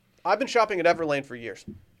 I've been shopping at Everlane for years.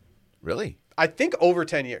 Really? I think over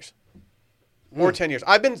 10 years. Or 10 years.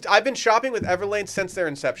 I've been shopping with Everlane since their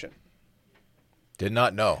inception. Did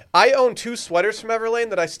not know. I own 2 sweaters from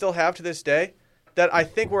Everlane that I still have to this day that I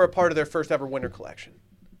think were a part of their first ever winter collection.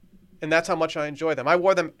 And that's how much I enjoy them. I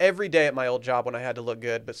wore them every day at my old job when I had to look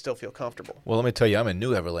good but still feel comfortable. Well, let me tell you, I'm a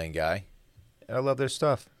new Everlane guy, and I love their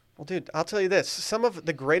stuff. Well, dude, I'll tell you this. Some of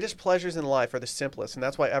the greatest pleasures in life are the simplest, and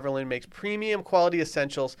that's why Everlane makes premium quality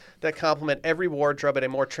essentials that complement every wardrobe at a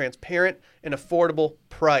more transparent and affordable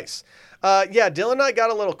price. Dylan and I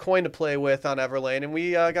got a little coin to play with on Everlane, and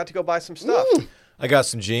we got to go buy some stuff. I got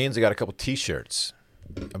some jeans. I got a couple T-shirts.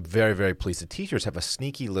 I'm very, very pleased. The T-shirts have a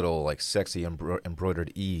sneaky little, sexy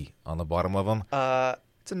embroidered E on the bottom of them.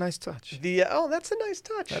 It's a nice touch. That's a nice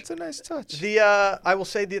touch. That's a nice touch. I will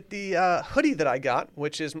say that the hoodie that I got,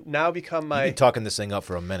 which has now become You've my... been talking this thing up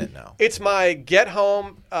for a minute now. It's my get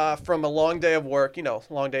home from a long day of work,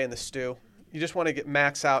 long day in the stew. You just want to get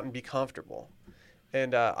max out and be comfortable.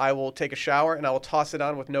 And I will take a shower and I will toss it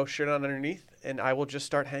on with no shirt on underneath, and I will just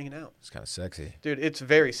start hanging out. It's kind of sexy. Dude, it's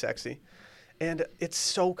very sexy. And it's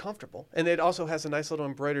so comfortable. And it also has a nice little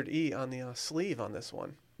embroidered E on the sleeve on this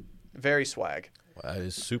one. Very swag. Well, that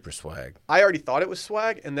is super swag. I already thought it was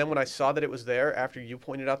swag, and then when I saw that it was there after you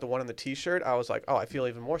pointed out the one on the T-shirt, I was like, oh, I feel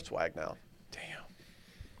even more swag now.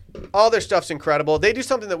 Damn. All their stuff's incredible. They do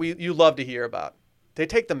something that you love to hear about. They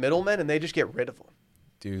take the middlemen and they just get rid of them.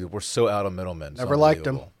 Dude, we're so out of middlemen. It's Never liked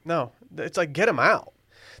them. unbelievable. No, it's like, get them out.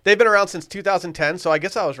 They've been around since 2010, so I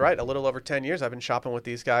guess I was right. A little over 10 years I've been shopping with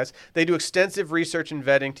these guys. They do extensive research and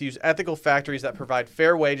vetting to use ethical factories that provide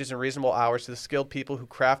fair wages and reasonable hours to the skilled people who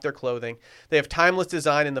craft their clothing. They have timeless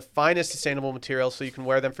design and the finest sustainable materials so you can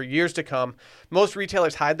wear them for years to come. Most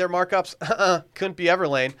retailers hide their markups. Couldn't be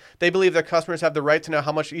Everlane. They believe their customers have the right to know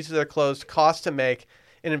how much each of their clothes costs to make.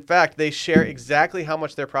 And in fact, they share exactly how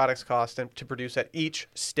much their products cost to produce at each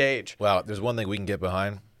stage. Wow, there's one thing we can get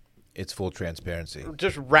behind. It's full transparency.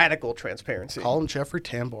 Just radical transparency. Call him Jeffrey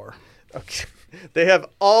Tambor. Okay. They have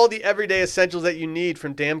all the everyday essentials that you need,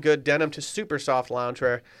 from damn good denim to super soft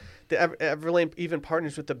loungewear. The Everlane even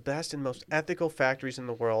partners with the best and most ethical factories in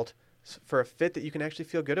the world for a fit that you can actually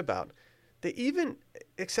feel good about. They even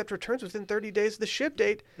accept returns within 30 days of the ship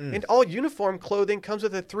date, and all uniform clothing comes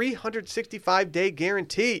with a 365-day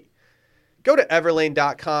guarantee. Go to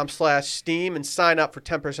everlane.com/steam and sign up for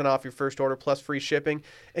 10% off your first order plus free shipping,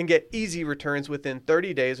 and get easy returns within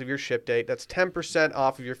 30 days of your ship date. That's 10%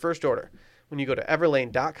 off of your first order when you go to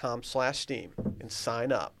everlane.com/steam and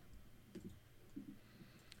sign up.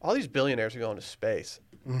 All these billionaires are going to space.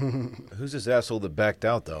 Who's this asshole that backed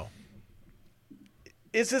out, though?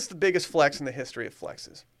 Is this the biggest flex in the history of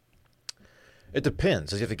flexes? It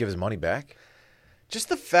depends. Does he have to give his money back? Just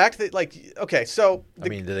the fact that, like, okay, so... I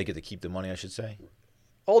mean, do they get to keep the money, I should say?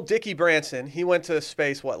 Old Dickie Branson, he went to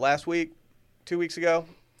space, last week? 2 weeks ago?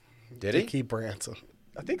 Did he? Dickie Branson.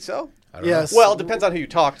 I think so. I don't Yes. Well, it depends on who you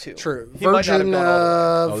talk to. True. He might not have Virgin, gone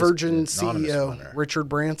all the way. Virgin it's an anonymous CEO winner. Richard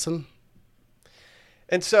Branson.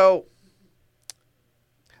 And so...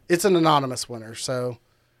 It's an anonymous winner, so,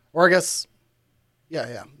 or I guess,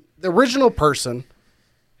 yeah. The original person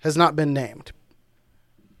has not been named.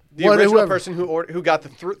 The original person who got the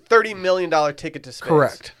 $30 million ticket to space.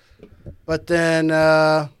 Correct. But then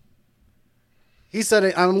he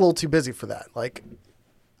said, I'm a little too busy for that. Like,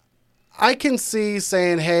 I can see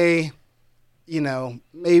saying, hey,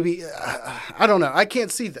 maybe, I don't know. I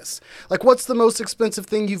can't see this. Like, what's the most expensive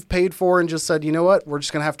thing you've paid for and just said, you know what, we're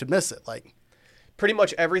just going to have to miss it? Like, pretty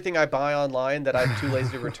much everything I buy online that I'm too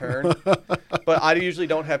lazy to return. But I usually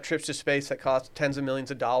don't have trips to space that cost tens of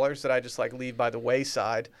millions of dollars that I just like leave by the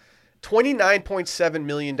wayside. $29.7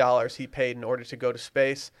 million he paid in order to go to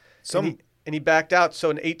space. And he backed out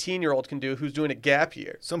so an 18-year-old can do who's doing a gap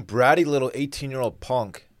year. Some bratty little 18-year-old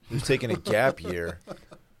punk who's taking a gap year,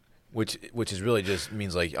 which is really just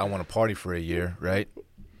means like I want to party for a year, right?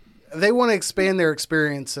 they want to expand their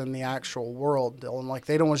experience in the actual world, Dylan. Like,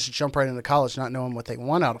 they don't want to just jump right into college not knowing what they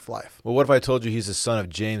want out of life. Well, what if I told you he's the son of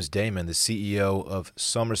James Damon, the CEO of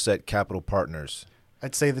Somerset Capital Partners?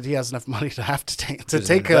 I'd say that he has enough money to have to take Which is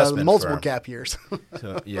an investment multiple firm. gap years.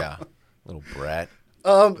 So, yeah, little brat.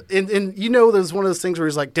 And you know, there's one of those things where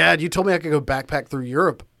he's like, Dad, you told me I could go backpack through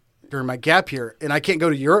Europe during my gap year, and I can't go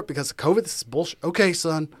to Europe because of COVID. This is bullshit. Okay,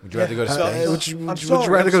 son. Would you rather go to space? Would you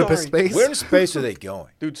rather go to space? Where in space are they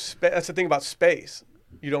going? Dude, that's the thing about space.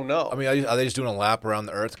 You don't know. I mean, are they just doing a lap around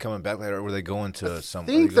the Earth, coming back later, or were they going to some? I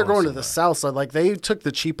think they're going to somewhere? the south side. Like, they took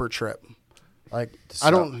the cheaper trip. Like,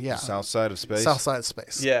 The south side of space? South side of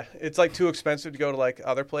space. Yeah, it's like too expensive to go to like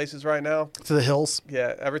other places right now. To the hills.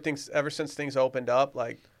 Yeah, ever since things opened up,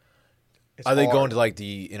 like. It's Are they hard. going to like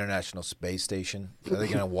the International Space Station? Are they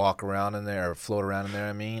going to walk around in there or float around in there?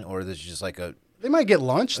 I mean, or is this just like a? They might get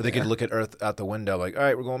lunch They there. could look at Earth out the window, like, all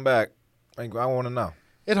right, we're going back. Like, I want to know.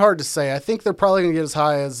 It's hard to say. I think they're probably going to get as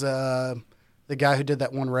high as the guy who did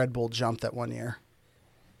that one Red Bull jump that one year.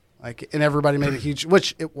 Like, and everybody made a huge,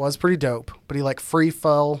 which it was pretty dope. But he like free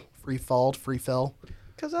fell,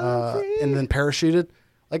 'Cause I'm free. and then parachuted.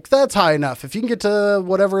 Like, that's high enough. If you can get to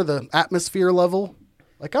whatever the atmosphere level,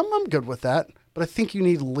 like I'm good with that. But I think you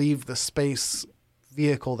need to leave the space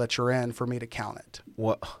vehicle that you're in for me to count it.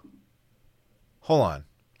 What? Hold on.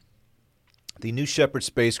 The New Shepard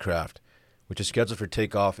spacecraft, which is scheduled for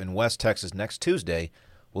takeoff in West Texas next Tuesday,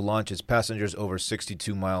 will launch its passengers over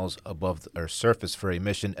 62 miles above the Earth's surface for a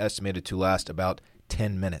mission estimated to last about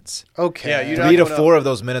 10 minutes. Okay. Yeah, you 3 to going 4 of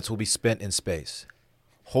those minutes will be spent in space.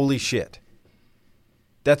 Holy shit.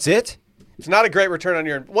 That's it? It's not a great return on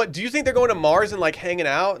your. What do you think they're going to Mars and like hanging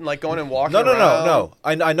out and like going and walking? No. around?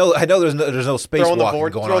 I know there's no space Throwing walking the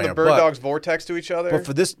going throwing on the here, bird but, dog's vortex to each other. but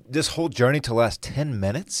for this whole journey to last 10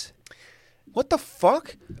 minutes? What the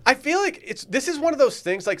fuck? I feel like this is one of those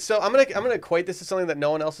things. Like, so I'm gonna equate this to something that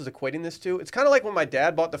no one else is equating this to. It's kind of like when my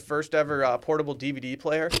dad bought the first ever portable DVD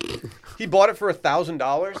player. He bought it for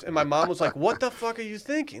 $1,000, and my mom was like, "What the fuck are you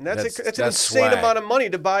thinking? That's an insane swag. amount of money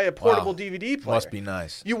to buy a portable Wow. DVD player. Must be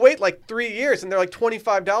nice. You wait like 3 years, and they're like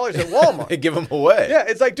 $25 at Walmart. They give them away. Yeah,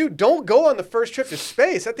 it's like, dude, don't go on the first trip to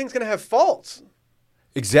space. That thing's gonna have faults.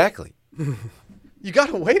 Exactly. You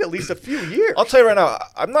gotta wait at least a few years. I'll tell you right now,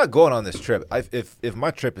 I'm not going on this trip. If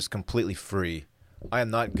my trip is completely free, I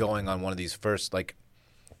am not going on one of these first,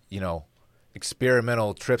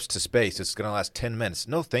 experimental trips to space. It's going to last 10 minutes.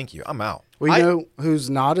 No, thank you. I'm out. Well, you know who's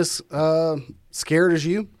not as scared as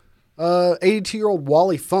you? 82-year-old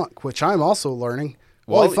Wally Funk, which I'm also learning.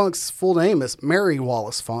 Wally Funk's full name is Mary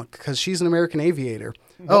Wallace Funk because she's an American aviator.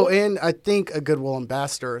 Oh, and I think a Goodwill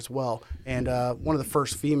ambassador as well, and one of the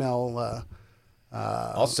first female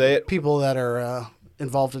I'll say it. people that are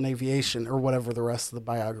involved in aviation or whatever the rest of the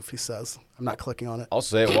biography says. I'm not clicking on it. I'll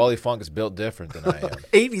say it. Wally Funk is built different than I am.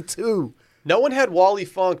 82. No one had Wally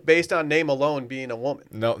Funk based on name alone being a woman.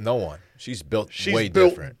 No one. She's built She's way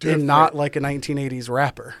built different. And not like a 1980s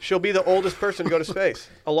rapper. She'll be the oldest person to go to space,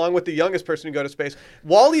 along with the youngest person to go to space.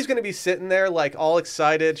 Wally's going to be sitting there, like, all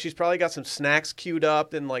excited. She's probably got some snacks queued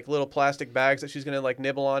up in, like, little plastic bags that she's going to, like,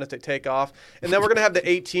 nibble on as they take off. And then we're going to have the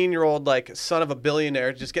 18-year-old, like, son of a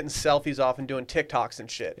billionaire just getting selfies off and doing TikToks and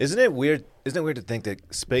shit. Isn't it weird to think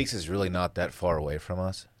that space is really not that far away from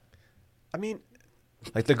us? I mean,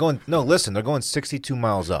 Like they're going. No, listen, they're going 62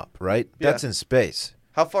 miles up. Right. Yeah. That's in space.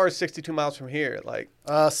 How far is 62 miles from here? Like,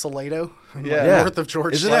 Salado, Yeah. north of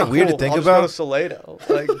Georgia. Isn't that weird to think I'll about? Just go to Salado.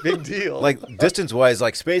 Like, big deal. Like distance-wise,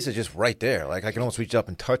 like space is just right there. Like I can almost reach up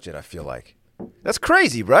and touch it. I feel like that's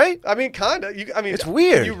crazy, right? I mean, kind of. I mean, It's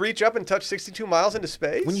weird. You reach up and touch 62 miles into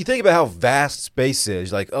space? When you think about how vast space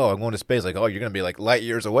is, like, oh, I'm going to space. Like, oh, you're gonna be like light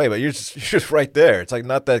years away, but you're just right there. It's like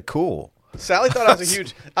not that cool. Sally thought I was a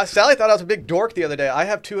huge. Sally thought I was a big dork the other day. I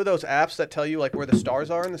have 2 of those apps that tell you like where the stars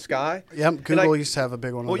are in the sky. Yep, Google used to have a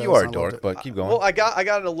big one. Well, of those. you are I a loved dork, it. but keep going. Well, I got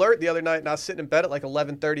an alert the other night, and I was sitting in bed at like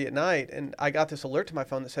 11:30 at night, and I got this alert to my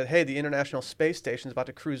phone that said, "Hey, the International Space Station's about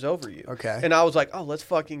to cruise over you." Okay. And I was like, "Oh, let's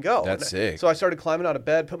fucking go." That's sick. So I started climbing out of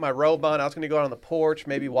bed, put my robe on. I was going to go out on the porch,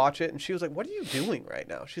 maybe watch it, and she was like, "What are you doing right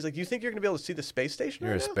now?" She's like, "You think you're going to be able to see the space station?"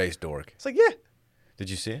 You're right a now?" space dork. It's like, yeah. Did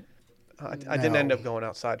you see it? I didn't No. end up going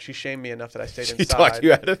outside. She shamed me enough that I stayed She inside. talked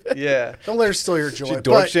you out of it. Yeah. Don't let her steal your joy. She dork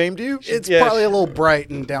but shamed you. It's Yeah, probably a little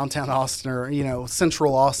bright in downtown Austin or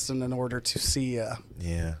central Austin in order to see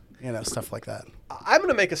Yeah. stuff like that. I'm going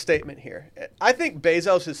to make a statement here. I think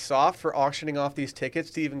Bezos is soft for auctioning off these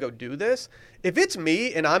tickets to even go do this. If it's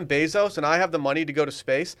me and I'm Bezos and I have the money to go to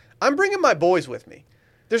space, I'm bringing my boys with me.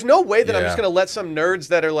 There's no way that I'm Yeah. just going to let some nerds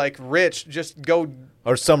that are like rich just go.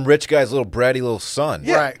 Or some rich guy's little bratty little son.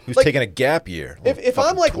 Yeah, Right. Who's like, taking a gap year. If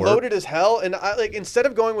I'm Fucking like twerp. loaded as hell and I like instead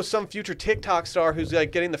of going with some future TikTok star who's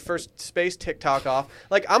like getting the first space TikTok off,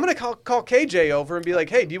 like I'm going to call KJ over and be like,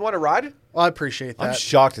 "Hey, do you want to ride?" Well, I appreciate that. I'm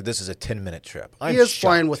shocked that this is a 10-minute trip. He is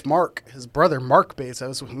flying with Mark, his brother, Mark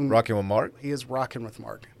Bezos. Rocking with Mark? He is rocking with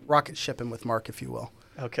Mark. Rocket shipping with Mark, if you will.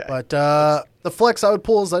 Okay. But the flex I would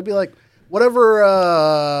pull is I'd be like, whatever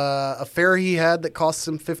affair he had that cost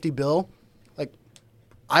him $50 billion, like,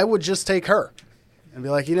 I would just take her and be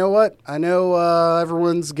like, you know what? I know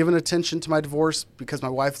everyone's giving attention to my divorce because my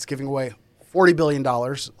wife's giving away $40 billion.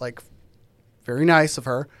 Like, very nice of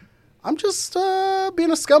her. I'm just being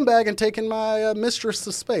a scumbag and taking my mistress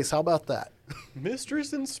to space. How about that?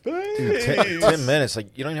 Mistress in space. Dude, 10 minutes.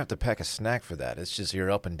 Like, you don't even have to pack a snack for that. It's just you're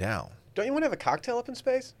up and down. Don't you want to have a cocktail up in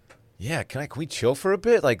space? Yeah, can we chill for a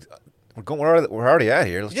bit? Like, we're already out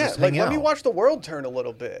here. Let's Yeah, just like hang let out. me watch the world turn a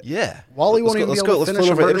little bit. Yeah. Wally Let's won't go, even let's be go. able to Let's finish float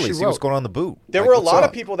a over word Italy. she See what's wrote. going on in the boot. There Like, were a what's lot up?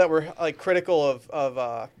 of people that were like critical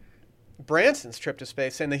of Branson's trip to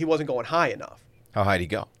space, saying that he wasn't going high enough. How high did he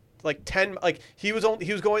go? Like 10, like he was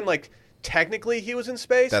going like technically he was in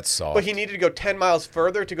space. That's soft. But he needed to go 10 miles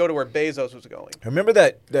further to go to where Bezos was going. Remember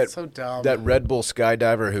that So dumb. that Red Bull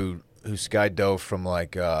skydiver who skydove from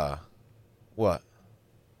like what?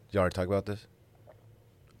 Did you already talk about this?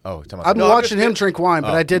 Oh, you're talking about I've been No, I'm watching just him drink wine,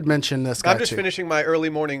 but Oh. I did mention this guy I'm just too. finishing my early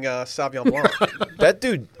morning Sauvignon Blanc. that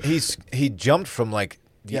dude. He jumped from like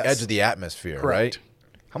the Yes. edge of the atmosphere, Correct. right?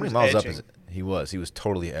 How many was miles up edging. is it? He was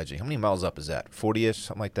totally edging. How many miles up is that? 40-ish,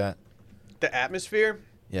 something like that. The atmosphere,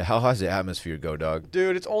 Yeah, how high does the atmosphere go, dog?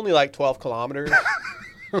 dude, it's only like 12 kilometers.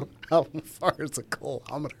 How far is a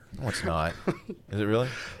kilometer? No, it's not. Is it really?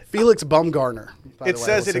 Felix Baumgartner. by It the way,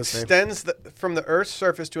 says was it his name. extends from the Earth's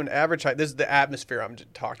surface to an average height. This is the atmosphere I'm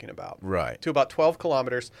talking about. Right. To about 12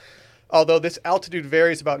 kilometers, although this altitude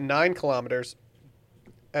varies about 9 kilometers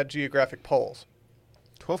at geographic poles.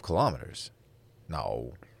 12 kilometers?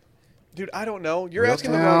 No. Dude, I don't know. You're Real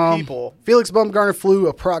asking the time? wrong people. Felix Baumgartner flew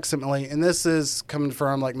approximately, and this is coming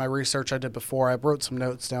from like my research I did before. I wrote some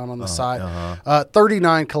notes down on the side.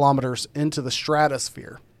 39 kilometers into the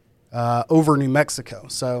stratosphere over New Mexico.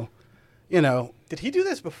 So, Did he do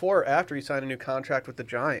this before or after he signed a new contract with the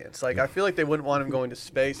Giants? Like, I feel like they wouldn't want him going to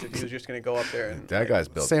space if he was just going to go up there and. That guy's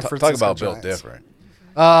built. San Talk Francisco about built Giants.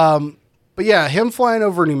 different. But yeah, him flying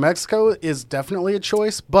over New Mexico is definitely a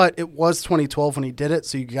choice, but it was 2012 when he did it,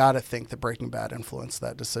 so you got to think that Breaking Bad influenced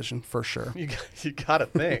that decision for sure. You got to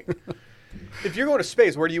think. If you're going to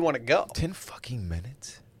space, where do you want to go? 10 fucking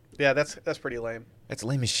minutes? Yeah, that's pretty lame. That's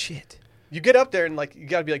lame as shit. You get up there and like you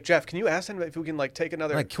got to be like, Jeff, can you ask him if we can like take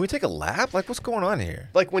another? Like, can we take a lap? Like, what's going on here?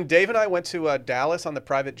 Like when Dave and I went to Dallas on the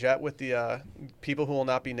private jet with the people who will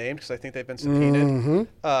not be named because I think they've been subpoenaed,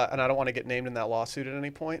 and I don't want to get named in that lawsuit at any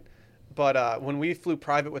point. But when we flew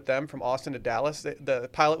private with them from Austin to Dallas, the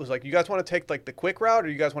pilot was like, "You guys want to take like the quick route, or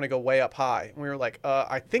you guys want to go way up high?" And we were like,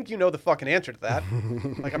 "I think you know the fucking answer to that.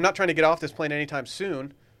 Like, I'm not trying to get off this plane anytime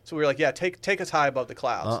soon." So we were like, "Yeah, take us high above the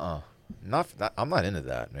clouds." I'm not into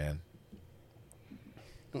that, man.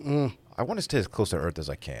 I want to stay as close to Earth as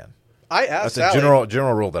I can. I asked That's a Sally.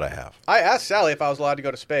 general rule that I have. I asked Sally if I was allowed to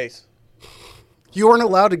go to space. You weren't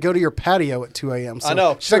allowed to go to your patio at 2 a.m. So I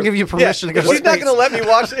know. She's not true. give you permission Yeah, to go if to she's not space. going to let me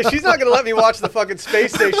watch. If she's not going to let me watch the fucking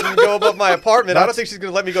space station and go above my apartment, I don't think she's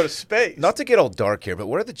going to let me go to space. Not to get all dark here, but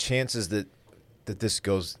what are the chances that this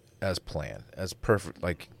goes as planned, as perfect,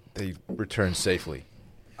 like they return safely?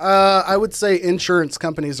 I would say insurance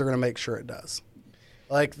companies are going to make sure it does.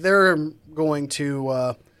 Like they're going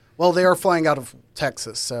to, they are flying out of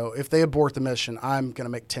Texas. So if they abort the mission, I'm going to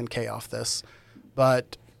make $10K off this.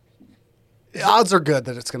 But the odds are good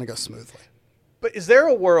that it's going to go smoothly. But is there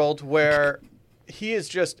a world where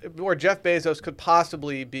where Jeff Bezos could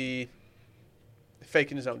possibly be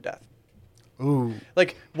faking his own death? Ooh.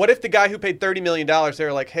 Like, what if the guy who paid $30 million, they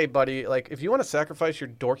were like, hey, buddy, like, if you want to sacrifice your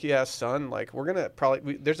dorky-ass son, like, we're going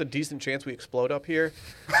to there's a decent chance we explode up here.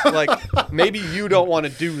 Like, maybe you don't want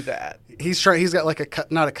to do that. He's got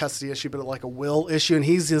like not a custody issue, but like a will issue, and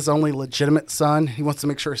he's his only legitimate son. He wants to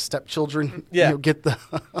make sure his stepchildren get the...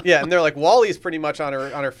 Yeah, and they're like, Wally's pretty much on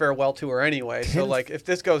her farewell tour anyway, so, like, if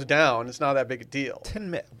this goes down, it's not that big a deal.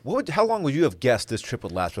 10 minutes. How long would you have guessed this trip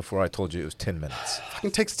would last before I told you it was 10 minutes?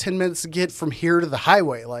 It takes 10 minutes to get from here to the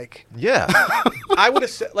highway, like... Yeah. I would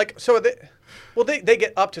have said, like, so they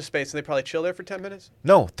get up to space and they probably chill there for 10 minutes?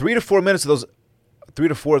 No, 3 to 4 minutes of those... 3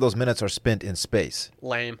 to 4 of those minutes are spent in space.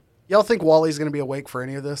 Lame. Y'all think Wally's going to be awake for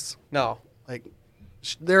any of this? No. Like,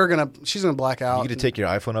 she's going to black out. You get to take your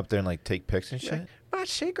iPhone up there and, like, take pics and shit? My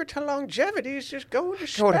secret to longevity is just going to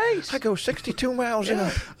space. I go 62 miles I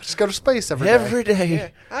just go to space every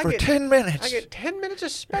day. For 10 minutes. I get 10 minutes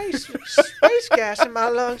of space gas in my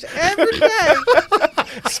lungs every day.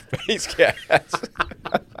 Space gas.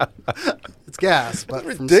 It's gas, but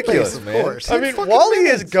That's from ridiculous, space, of man. course. I mean, Wally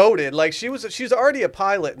is goated. Like, she's already a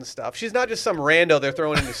pilot and stuff. She's not just some rando they're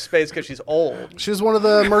throwing into space because she's old. She was one of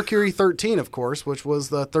the Mercury 13, of course, which was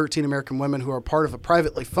the 13 American women who are part of a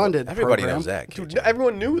privately funded Everybody program. knows that. Dude,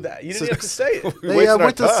 everyone knew that. You didn't have to say it. They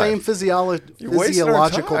went to the same wasting our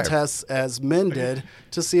physiological time. tests as men did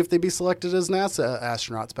to see if they'd be selected as NASA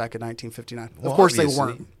astronauts back in 1959. Well, of course they obviously.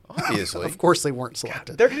 Weren't. Obviously. Of course they weren't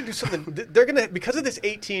selected. They're going to do something. They're going to, because of this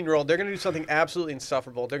 18-year-old, they're going to do something absolutely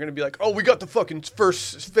insufferable. They're going to be like, oh, we got the fucking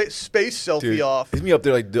first space selfie Dude, off. It's me up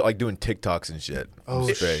there like doing TikToks and shit. Oh,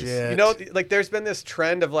 Space. shit. You know, like there's been this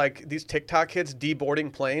trend of like these TikTok kids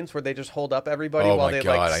deboarding planes where they just hold up everybody Oh while my they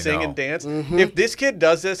God, like I sing know. and dance. Mm-hmm. If this kid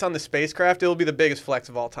does this on the spacecraft, it'll be the biggest flex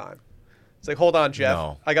of all time. It's like, hold on, Jeff.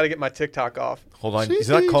 No. I got to get my TikTok off. Hold on. He's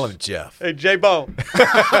not calling him Jeff. Hey, J-Bone.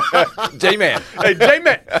 J-Man. Hey,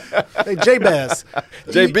 J-Man. Hey, J-Bez.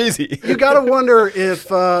 J-Beezy. You got to wonder if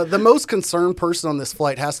the most concerned person on this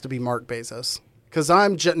flight has to be Mark Bezos. Because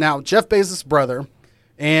I'm now Jeff Bezos' brother.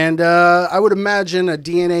 And I would imagine a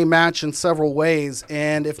DNA match in several ways.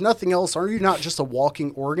 And if nothing else, are you not just a walking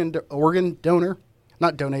organ donor?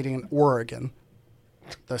 Not donating an organ,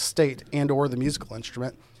 the state and or the musical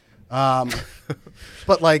instrument.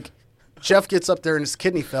 But like Jeff gets up there and his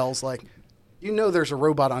kidney fails. Like, you know, there's a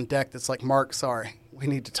robot on deck that's like, Mark, sorry, we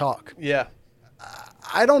need to talk. Yeah.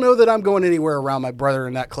 I don't know that I'm going anywhere around my brother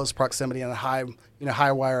in that close proximity in a high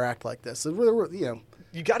wire act like this.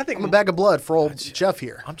 You got to think I'm a bag of blood for old Jeff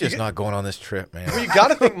here. I'm just not going on this trip, man. Well, you got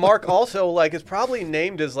to think Mark also like is probably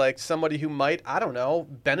named as like somebody who might, I don't know,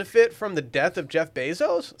 benefit from the death of Jeff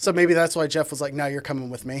Bezos. So maybe that's why Jeff was like, "No, you're coming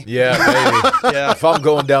with me." Yeah, maybe. Yeah. If I'm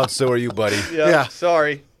going down, so are you, buddy. Yeah.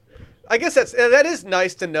 Sorry. I guess that is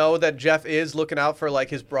nice to know that Jeff is looking out for like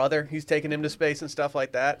his brother. He's taking him to space and stuff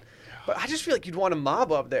like that. But I just feel like you'd want a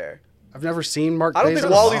mob up there. I've never seen Mark. I don't Bezos.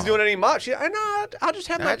 think Wally's doing any mob. I know. I'll just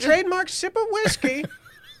have my trademark sip of whiskey.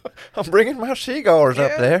 I'm bringing my cigars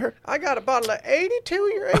up Yeah. there. I got a bottle of 82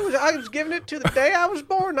 year. I was giving it to the day I was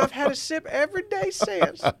born. I've had a sip every day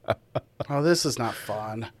since. Oh, this is not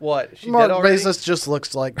fun. What? She Mark dead already? Bezos just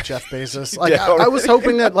looks like Jeff Bezos. Like dead I was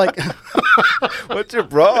hoping that like What's your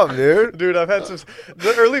problem, dude? Dude, I've had some.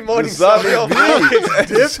 The early morning Zombie Samuel B.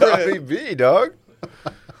 is Zombie different. B, dog.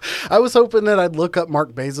 I was hoping that I'd look up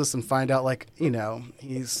Mark Bezos and find out like,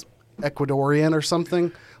 he's Ecuadorian or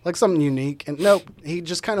something, like something unique. And nope, he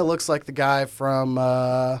just kind of looks like the guy from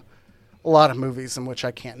a lot of movies in which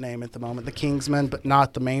I can't name at the moment. The Kingsman, but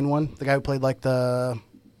not the main one. The guy who played like the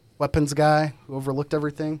weapons guy who overlooked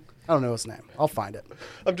everything. I don't know his name. I'll find it.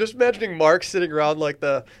 I'm just imagining Mark sitting around like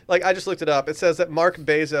I just looked it up. It says that Mark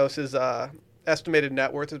Bezos' estimated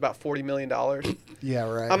net worth is about $40 million. Yeah,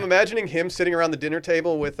 right. I'm imagining him sitting around the dinner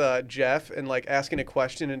table with Jeff and like asking a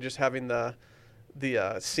question and just having the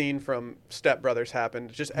scene from Step Brothers happen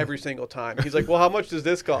just every single time. He's like, well, how much does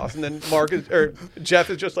this cost? And then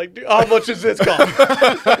Jeff is just like, dude, how much does this cost?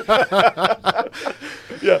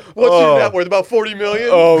 Yeah. What's your net worth? About 40 million?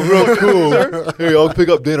 Oh, real cool. Here, I'll pick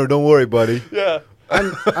up dinner. Don't worry, buddy. Yeah.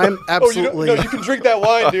 I'm absolutely. No, you can drink that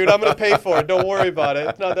wine, dude. I'm going to pay for it. Don't worry about it.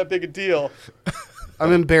 It's not that big a deal.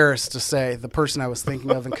 I'm embarrassed to say the person I was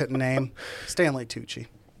thinking of and couldn't name, Stanley Tucci.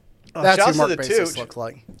 That's shouts who to Mark the Bezos Tooch. looks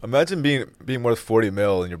like. Imagine being worth 40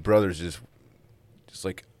 mil and your brother's just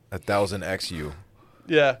like 1,000x you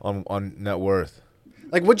Yeah. on net worth.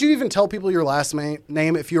 Like, would you even tell people your last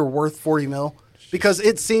name if you were worth 40 mil? Because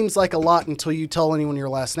it seems like a lot until you tell anyone your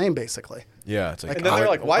last name, basically. Yeah, it's like, And then they're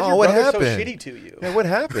like, why's your what brother happened? so shitty to you? Yeah, what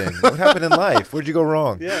happened? What happened in life? Where'd you go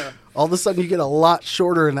wrong? Yeah. All of a sudden, you get a lot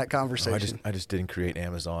shorter in that No, conversation. I just didn't create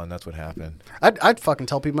Amazon. That's what happened. I'd fucking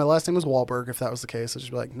tell people my last name was Wahlberg if that was the case. I'd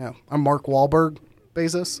just be like, no, I'm Mark Wahlberg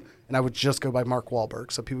Bezos, and I would just go by Mark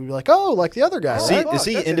Wahlberg. So people would be like, oh, like the other guy. Is right? he, is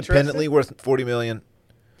he That's independently interesting. worth 40 million?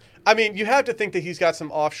 I mean, you have to think that he's got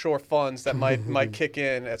some offshore funds that might kick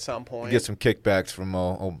in at some point. Get some kickbacks from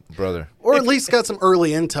old brother. Or at least got some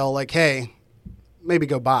early intel, like, hey, maybe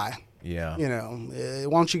go buy. Yeah. You know,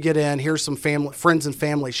 why don't you get in? Here's some friends and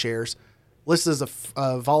family shares. Listed as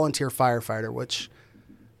a volunteer firefighter, which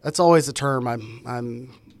that's always a term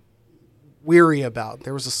I'm weary about.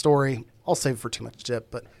 There was a story, I'll save it for too much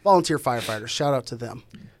dip, but volunteer firefighters, shout out to them.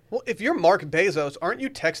 Well, if you're Mark Bezos, aren't you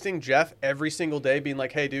texting Jeff every single day being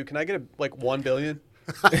like, hey, dude, can I get $1 billion?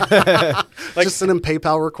 Like, Just send him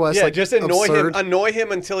PayPal requests. yeah, like, just annoy absurd.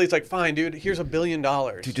 him until he's like, fine, dude, here's $1 billion.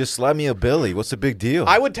 Dude, just slap me a Billy. What's the big deal?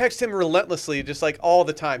 I would text him relentlessly, just like all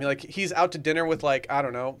the time. Like he's out to dinner with I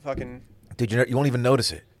don't know, fucking. Dude, you won't even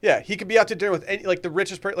notice it. Yeah, he could be out to dinner with any, the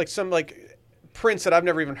richest person, some prince that I've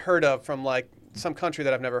never even heard of from some country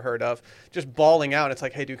that I've never heard of, just bawling out. It's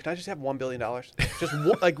like, hey, dude, can I just have $1 billion? Just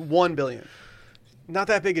 $1 billion. Not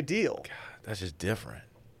that big a deal. God, that's just different.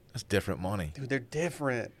 That's different money. Dude, they're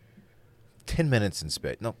different. 10 minutes in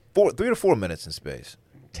space. No, 3 to 4 minutes in space.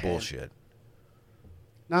 10. Bullshit.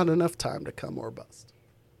 Not enough time to come or bust.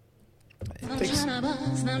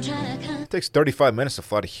 It takes 35 minutes to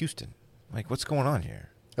fly to Houston. Like, what's going on here?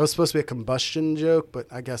 It was supposed to be a combustion joke, but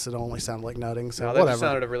I guess it only sounded like nutting. So No, that whatever. just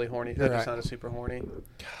sounded really horny. That You're just right. sounded super horny.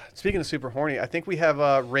 Speaking of super horny, I think we have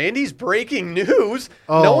Randy's breaking news.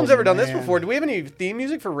 Oh, No one's ever done this man. before. Do we have any theme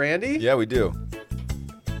music for Randy? Yeah, we do.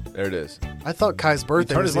 There it is. I thought Kai's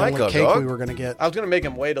birthday turned was his the mic only up, cake dog. we were going to get. I was going to make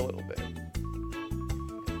him wait a little bit.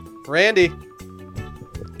 Randy.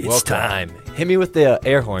 It's Welcome. time. Hit me with the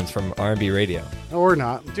air horns from R&B Radio. No, we're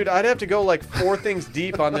not. Dude, I'd have to go 4 things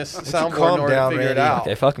deep on this soundboard calm in order down, to figure it Randy? out.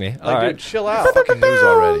 Okay, fuck me. All Like, right. dude, chill out. Fucking news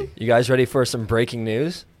already. You guys ready for some breaking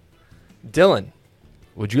news? Dylan,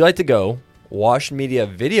 would you like to go Wash Media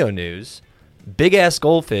Video News, Big Ass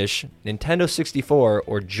Goldfish, Nintendo 64,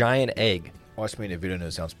 or Giant Egg? Watch me in a video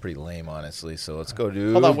news sounds pretty lame, honestly. So let's go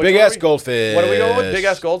do Hold on, which big one ass are we- goldfish. What are we going with? Big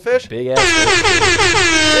ass goldfish? Big Ass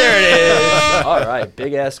Goldfish. There it is. All right,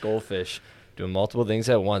 Big Ass Goldfish. Doing multiple things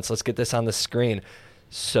at once. Let's get this on the screen.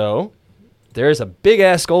 So, there's a big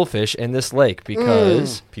ass goldfish in this lake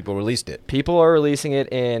because People released it. people are releasing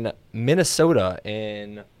it in Minnesota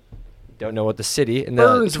in don't know what the city in the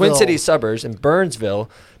Twin Burnsville. Cities suburbs in Burnsville.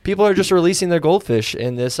 People are just releasing their goldfish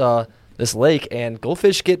in this this lake, and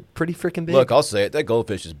goldfish get pretty freaking big. Look, I'll say it. That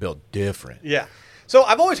goldfish is built different. Yeah. So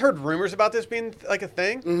I've always heard rumors about this being a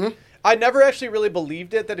thing. Mm-hmm. I never actually really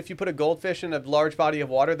believed it, that if you put a goldfish in a large body of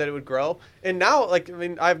water that it would grow. And now,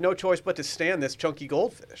 I have no choice but to stand this chunky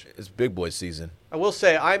goldfish. It's big boy season. I will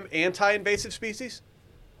say I'm anti-invasive species.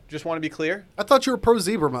 Just want to be clear. I thought you were pro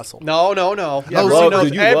zebra mussel. No. Yeah, Everyone love- knows.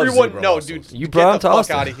 dude, you love Everyone, zebra no, mussels. dude. You get brought the him to fuck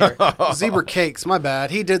out Austin. of here, Zebra cakes, my bad.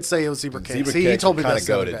 He did say it was zebra cakes. Zebra he cakes told me kind that of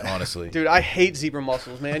the other goated, day. honestly. dude. I hate zebra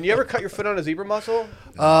mussels, man. You ever cut your foot on a zebra mussel?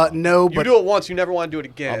 No, You but do it once, you never want to do it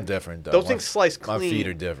again. I'm different, though. Those My- things slice My clean. feet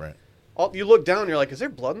are different. You look down, you're like, is there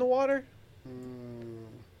blood in the water?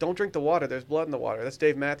 Don't drink the water. There's blood in the water. That's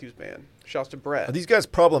Dave Matthews Band. Shouts to Brett. Are these guys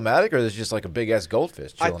problematic, or is it just like a big ass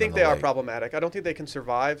goldfish? I chilling think in they the are lake? problematic. I don't think they can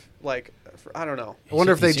survive. I don't know. I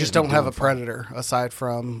wonder if He they seems just to be don't have a doing fine. predator aside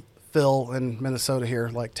from Phil in Minnesota here,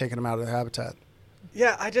 taking them out of their habitat.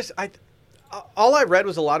 Yeah, all I read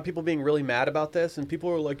was a lot of people being really mad about this, and people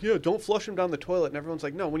were like, yeah, don't flush them down the toilet. And everyone's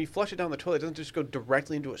like, no, when you flush it down the toilet, it doesn't just go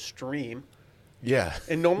directly into a stream. Yeah.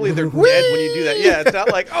 And normally they're dead when you do that. Yeah, it's not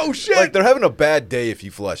like, oh, shit. Like they're having a bad day if you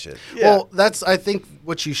flush it. Yeah. Well, that's, I think,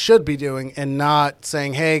 what you should be doing and not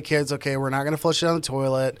saying, hey, kids, okay, we're not going to flush it down the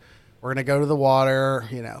toilet. We're going to go to the water,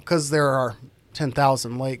 because there are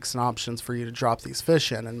 10,000 lakes and options for you to drop these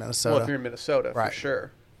fish in Minnesota. Well, if you're in Minnesota, Right. for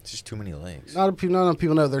sure. It's just too many lakes. Not enough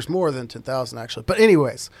people know there's more than 10,000 actually. But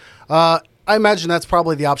anyways, I imagine that's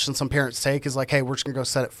probably the option some parents take is like, hey, we're just going to go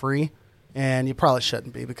set it free. And you probably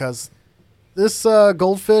shouldn't be because this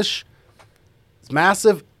goldfish is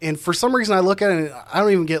massive. And for some reason I look at it and I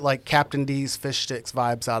don't even get Captain D's fish sticks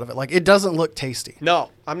vibes out of it. It doesn't look tasty. No,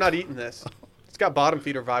 I'm not eating this. It's got bottom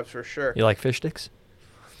feeder vibes for sure. You like fish sticks?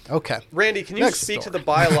 Okay. Randy, can you Next speak to story. the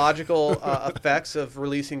biological effects of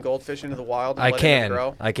releasing goldfish into the wild and letting them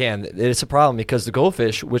grow? I can. It's a problem because the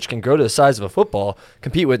goldfish, which can grow to the size of a football,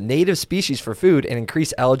 compete with native species for food and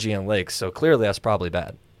increase algae in lakes. So clearly that's probably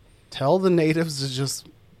bad. Tell the natives to just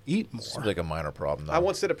eat more. Seems like a minor problem, though. I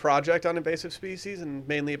once did a project on invasive species and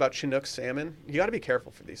mainly about Chinook salmon. You got to be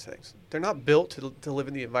careful for these things. They're not built to live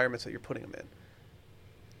in the environments that you're putting them in.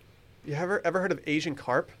 You ever heard of Asian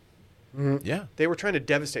carp? Yeah. They were trying to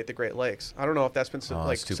devastate the Great Lakes. I don't know if that's been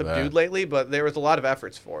that's too subdued bad. lately, but there was a lot of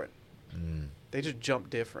efforts for it. They just jump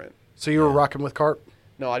different. So you were rocking with carp?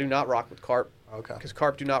 No, I do not rock with carp. Okay. Because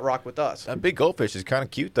carp do not rock with us. That big goldfish is kind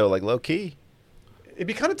of cute, though, like low-key. It'd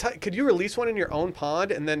be kind of tight. Could you release one in your own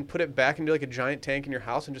pond and then put it back into like a giant tank in your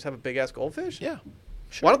house and just have a big-ass goldfish? Yeah.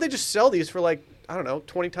 Why don't they just sell these for like, I don't know,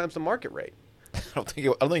 20 times the market rate? I don't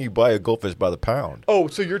think you buy a goldfish by the pound. Oh,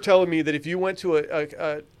 so you're telling me that if you went to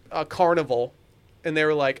a carnival and they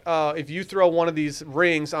were like, if you throw one of these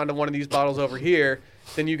rings onto one of these bottles over here,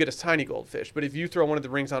 then you get a tiny goldfish. But if you throw one of the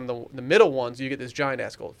rings on the middle ones, you get this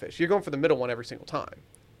giant-ass goldfish. You're going for the middle one every single time.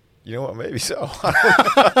 You know what? Maybe so.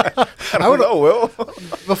 I don't know, Will.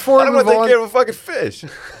 Before I I don't move want to take on, care of a fucking fish.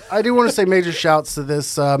 I do want to say major shouts to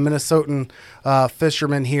this Minnesotan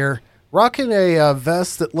fisherman here. Rocking a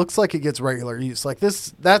vest that looks like it gets regular use. Like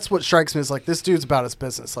this, that's what strikes me as like this dude's about his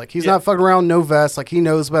business. Like he's not fucking around, no vest. Like he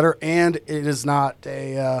knows better, and it is not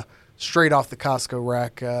a straight off the Costco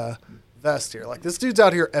rack vest here. Like this dude's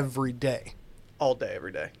out here every day. All day,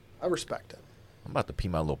 every day. I respect it. I'm about to pee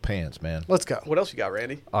my little pants, man. Let's go. What else you got,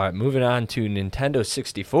 Randy? All right, moving on to Nintendo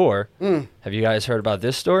 64. Have you guys heard about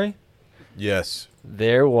this story? Yes.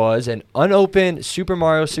 There was an unopened Super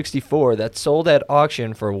Mario 64 that sold at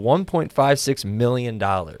auction for $1.56 million.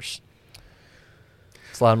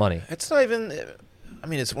 It's a lot of money. It's not even... I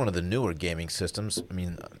mean, it's one of the newer gaming systems. I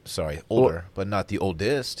mean, older, but not the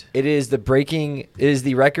oldest. It is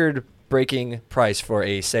the record-breaking price for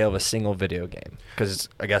a sale of a single video game because it's,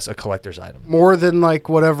 I guess, a collector's item. More than like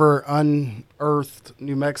whatever unearthed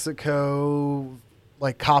New Mexico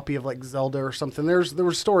like copy of like Zelda or something. There was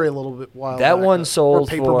a story a little bit while That back, one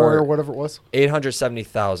sold or Paperboy for or whatever it was.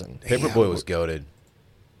 $870,000. Paperboy was goated.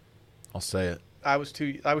 I'll say it. I was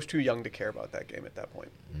too young to care about that game at that point.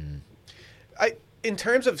 In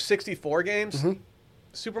terms of 64 games,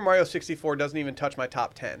 Super Mario 64 doesn't even touch my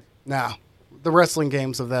top 10. Nah, the wrestling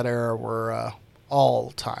games of that era were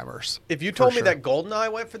all timers. If you told me that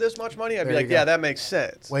GoldenEye went for this much money, I'd be There like, you go. yeah, that makes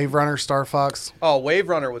sense. Wave Runner, Star Fox, Oh, Wave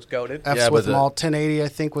Runner was goated. F's Yeah, with but them all. 1080, I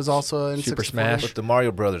think, was also in Super 64. Smash. But the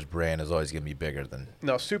Mario Brothers brand is always going to be bigger than...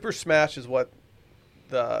 No, Super Smash is what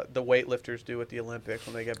the weightlifters do at the Olympics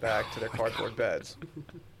when they get back to their cardboard beds.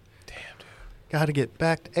 Got to get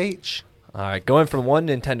back to H. All right, going from one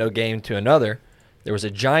Nintendo game to another, there was a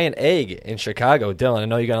giant egg in Chicago. Dylan, I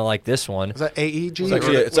know you're going to like this one. Was that AEG? It's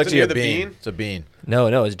actually, Was it's it actually near a the bean. bean? It's a bean.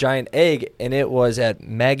 No, it's a giant egg, and it was at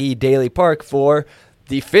Maggie Daly Park for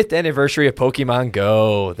the 5th anniversary of Pokemon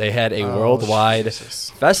Go. They had a worldwide Jesus.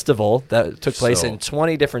 festival that took place So, in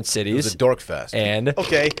 20 different It cities. was a dork fest. And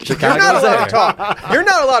Okay, Chicago you're not was allowed there. to talk. You're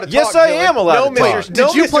not allowed to talk. Yes, I Dylan. am allowed to talk. Mr.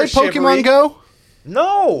 Did you Mr. play Shivery. Pokemon Go?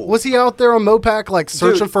 No. Was he out there on Mopac like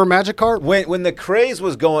searching Dude, for a Magikarp? When the craze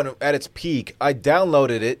was going at its peak, I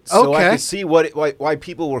downloaded it so I Okay. could see why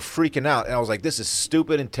people were freaking out, and I was like, "This is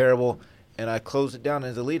stupid and terrible," and I closed it down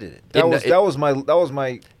and deleted it. That was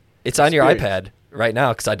my. it's on your experience. iPad right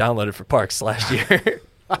now because I downloaded it for Parks last year.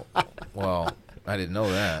 Well, I didn't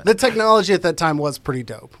know that. The technology at that time was pretty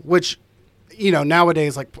dope, which,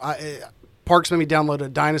 nowadays, like, Parks made me download a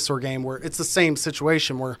dinosaur game where it's the same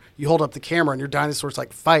situation where you hold up the camera and your dinosaurs,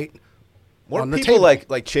 like, fight Weren't on the people table.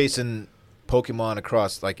 like chasing Pokemon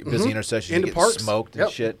across like busy intersections Into and get parks. smoked and Yep.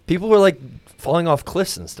 shit? People were like falling off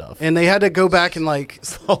cliffs and stuff. And they had to go back and, like,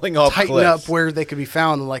 Falling off tighten cliffs. up where they could be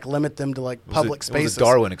found and, like, limit them to, like, It was public It spaces. was a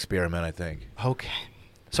Darwin experiment, I think. Okay.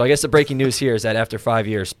 So I guess the breaking news here is that after 5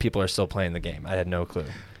 years, people are still playing the game. I had no clue.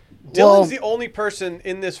 Dylan's Well- the only person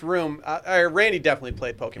in this room. Randy definitely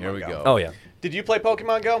played Pokemon Here we Go. go. Oh, yeah. Did you play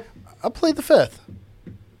Pokemon Go? I played the 5th.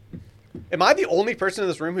 Am I the only person in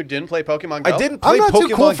this room who didn't play Pokemon Go? I didn't play I'm not Pokemon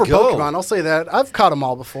too cool for Go. Pokemon. I'll say that. I've caught them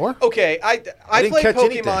all before. Okay, I didn't played catch Pokemon.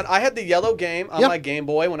 anything. I had the yellow game on Yep. my Game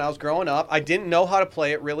Boy when I was growing up. I didn't know how to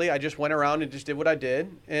play it really. I just went around and just did what I did,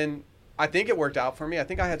 and I think it worked out for me. I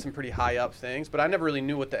think I had some pretty high up things, but I never really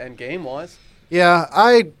knew what the end game was. Yeah,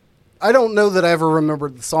 I don't know that I ever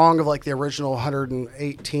remembered the song of like the original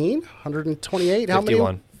 118, 128. How many?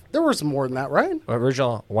 51. There was more than that, right?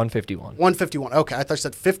 Original 151. 151. Okay, I thought you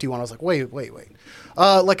said 51. I was like, wait.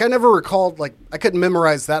 Like I never recalled, like I couldn't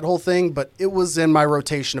memorize that whole thing, but it was in my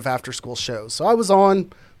rotation of after school shows. So I was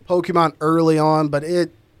on Pokemon early on, but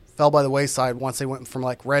it fell by the wayside once they went from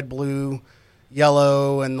like red, blue,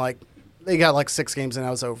 yellow, and like they got like 6 games and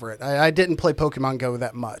I was over it. I didn't play Pokemon Go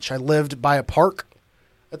that much. I lived by a park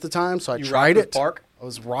at the time, so I tried it. Park? I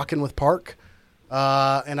was rocking with Park,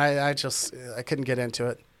 and I couldn't get into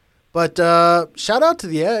it. But shout out to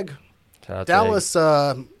the egg. Dallas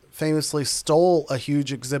famously stole a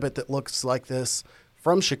huge exhibit that looks like this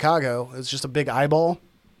from Chicago. It's just a big eyeball.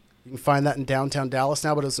 You can find that in downtown Dallas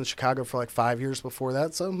now, but it was in Chicago for like 5 years before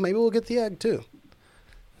that. So maybe we'll get the egg too.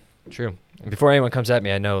 True. And before anyone comes at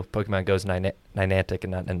me, I know Pokemon Go's Niantic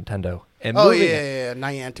and not Nintendo. And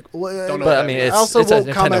Niantic. Don't know But what I mean, that it's also a won't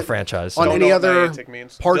Nintendo comment franchise. on So. Don't any know what other Niantic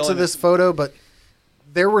means. parts Dylan of this is- photo, but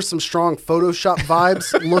there were some strong Photoshop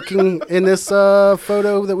vibes looking in this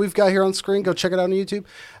photo that we've got here on screen. Go check it out on YouTube.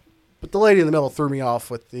 But the lady in the middle threw me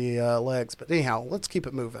off with the legs. But anyhow, let's keep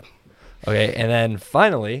it moving. Okay, and then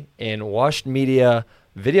finally, in Washed Media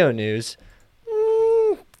video news,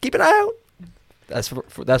 keep an eye out. That's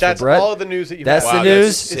for That's Brett. all the news that you That's have. the Wow,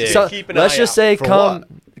 news. that's sick. So Keep an let's eye just out. say For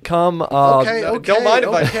come Okay, don't mind if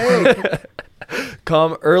I- okay.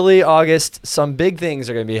 come early August, some big things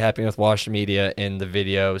are going to be happening with Washed Media in the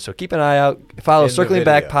video. So keep an eye out. Follow In the Circling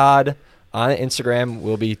Back video. Pod on Instagram.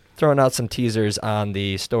 We'll be throwing out some teasers on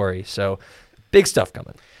the story. So big stuff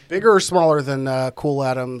coming. Bigger or smaller than Cool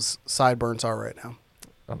Adam's sideburns are right now?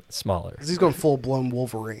 Smaller. 'Cause he's going full-blown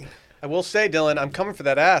Wolverine. I will say, Dylan, I'm coming for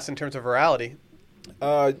that ass in terms of virality.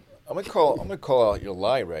 I'm gonna call out your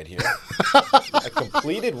lie right here. I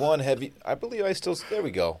completed one heavy. I believe I still. There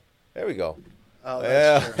we go. Oh,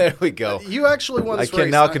 Yeah, there we go. You actually won I this can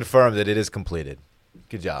race. now huh? confirm that it is completed.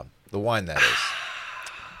 Good job. The wine, that is.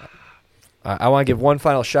 I want to give one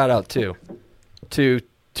final shout out too to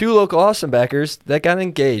 2 local awesome backers that got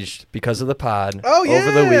engaged because of the pod Oh,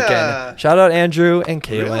 over the yeah. weekend. Shout out Andrew and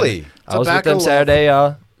Kaylin. Really? I was with Tobacco them love.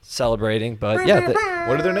 Saturday celebrating, but yeah,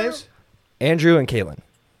 What are their names? Andrew and Kaylin.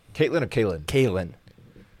 Caitlin or Kaylin? Kaylin.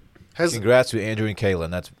 Has Congrats to Andrew and Kaylin.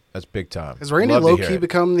 That's big time. Has Randy Love to hear low-key it.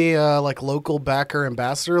 become the like local backer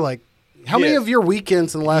ambassador? Like, how He many is. of your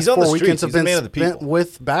weekends in the last He's on the 4 weekends streets. have He's a been man of the spent people.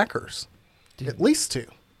 with backers? At least 2.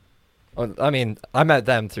 Oh, I mean, I met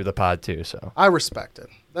them through the pod too, so. I respect it.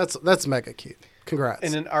 That's mega cute. Congrats.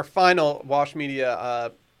 And in our final Wash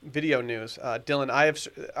Media video news, Dylan, I have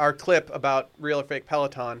our clip about real or fake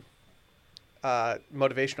Peloton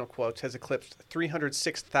motivational quotes has eclipsed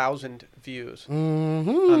 306,000 views on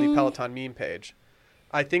the Peloton meme page.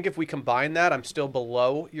 I think if we combine that, I'm still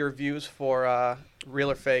below your views for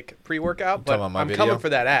real or fake pre-workout, but talking about my I'm video? coming for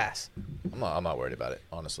that ass. I'm not worried about it,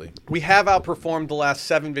 honestly. We have outperformed the last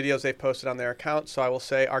 7 videos they've posted on their account, so I will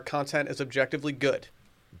say our content is objectively good.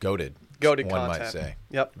 Goated. Goated One content. might say.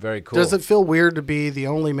 Yep. Very cool. Does it feel weird to be the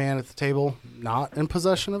only man at the table not in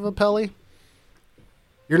possession of a Pelly?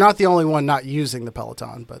 You're not the only one not using the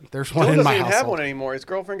Peloton, but there's one Dylan in doesn't my even have household. one anymore. His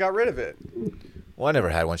girlfriend got rid of it. Well, I never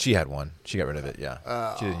had one. She had one. She got rid of it.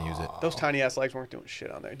 Yeah. She didn't use it. Those tiny ass legs weren't doing shit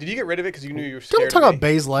on there. Did you get rid of it because you knew you were scared? Don't talk of about me?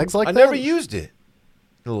 Bay's legs like I that. never used it.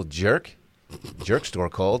 Little jerk. Jerk store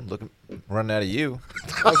called. Looking, running out of you.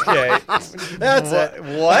 Okay. That's it.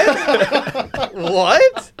 What?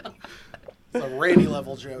 What? It's a Randy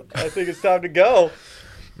level joke. I think it's time to go.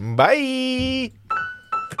 Bye.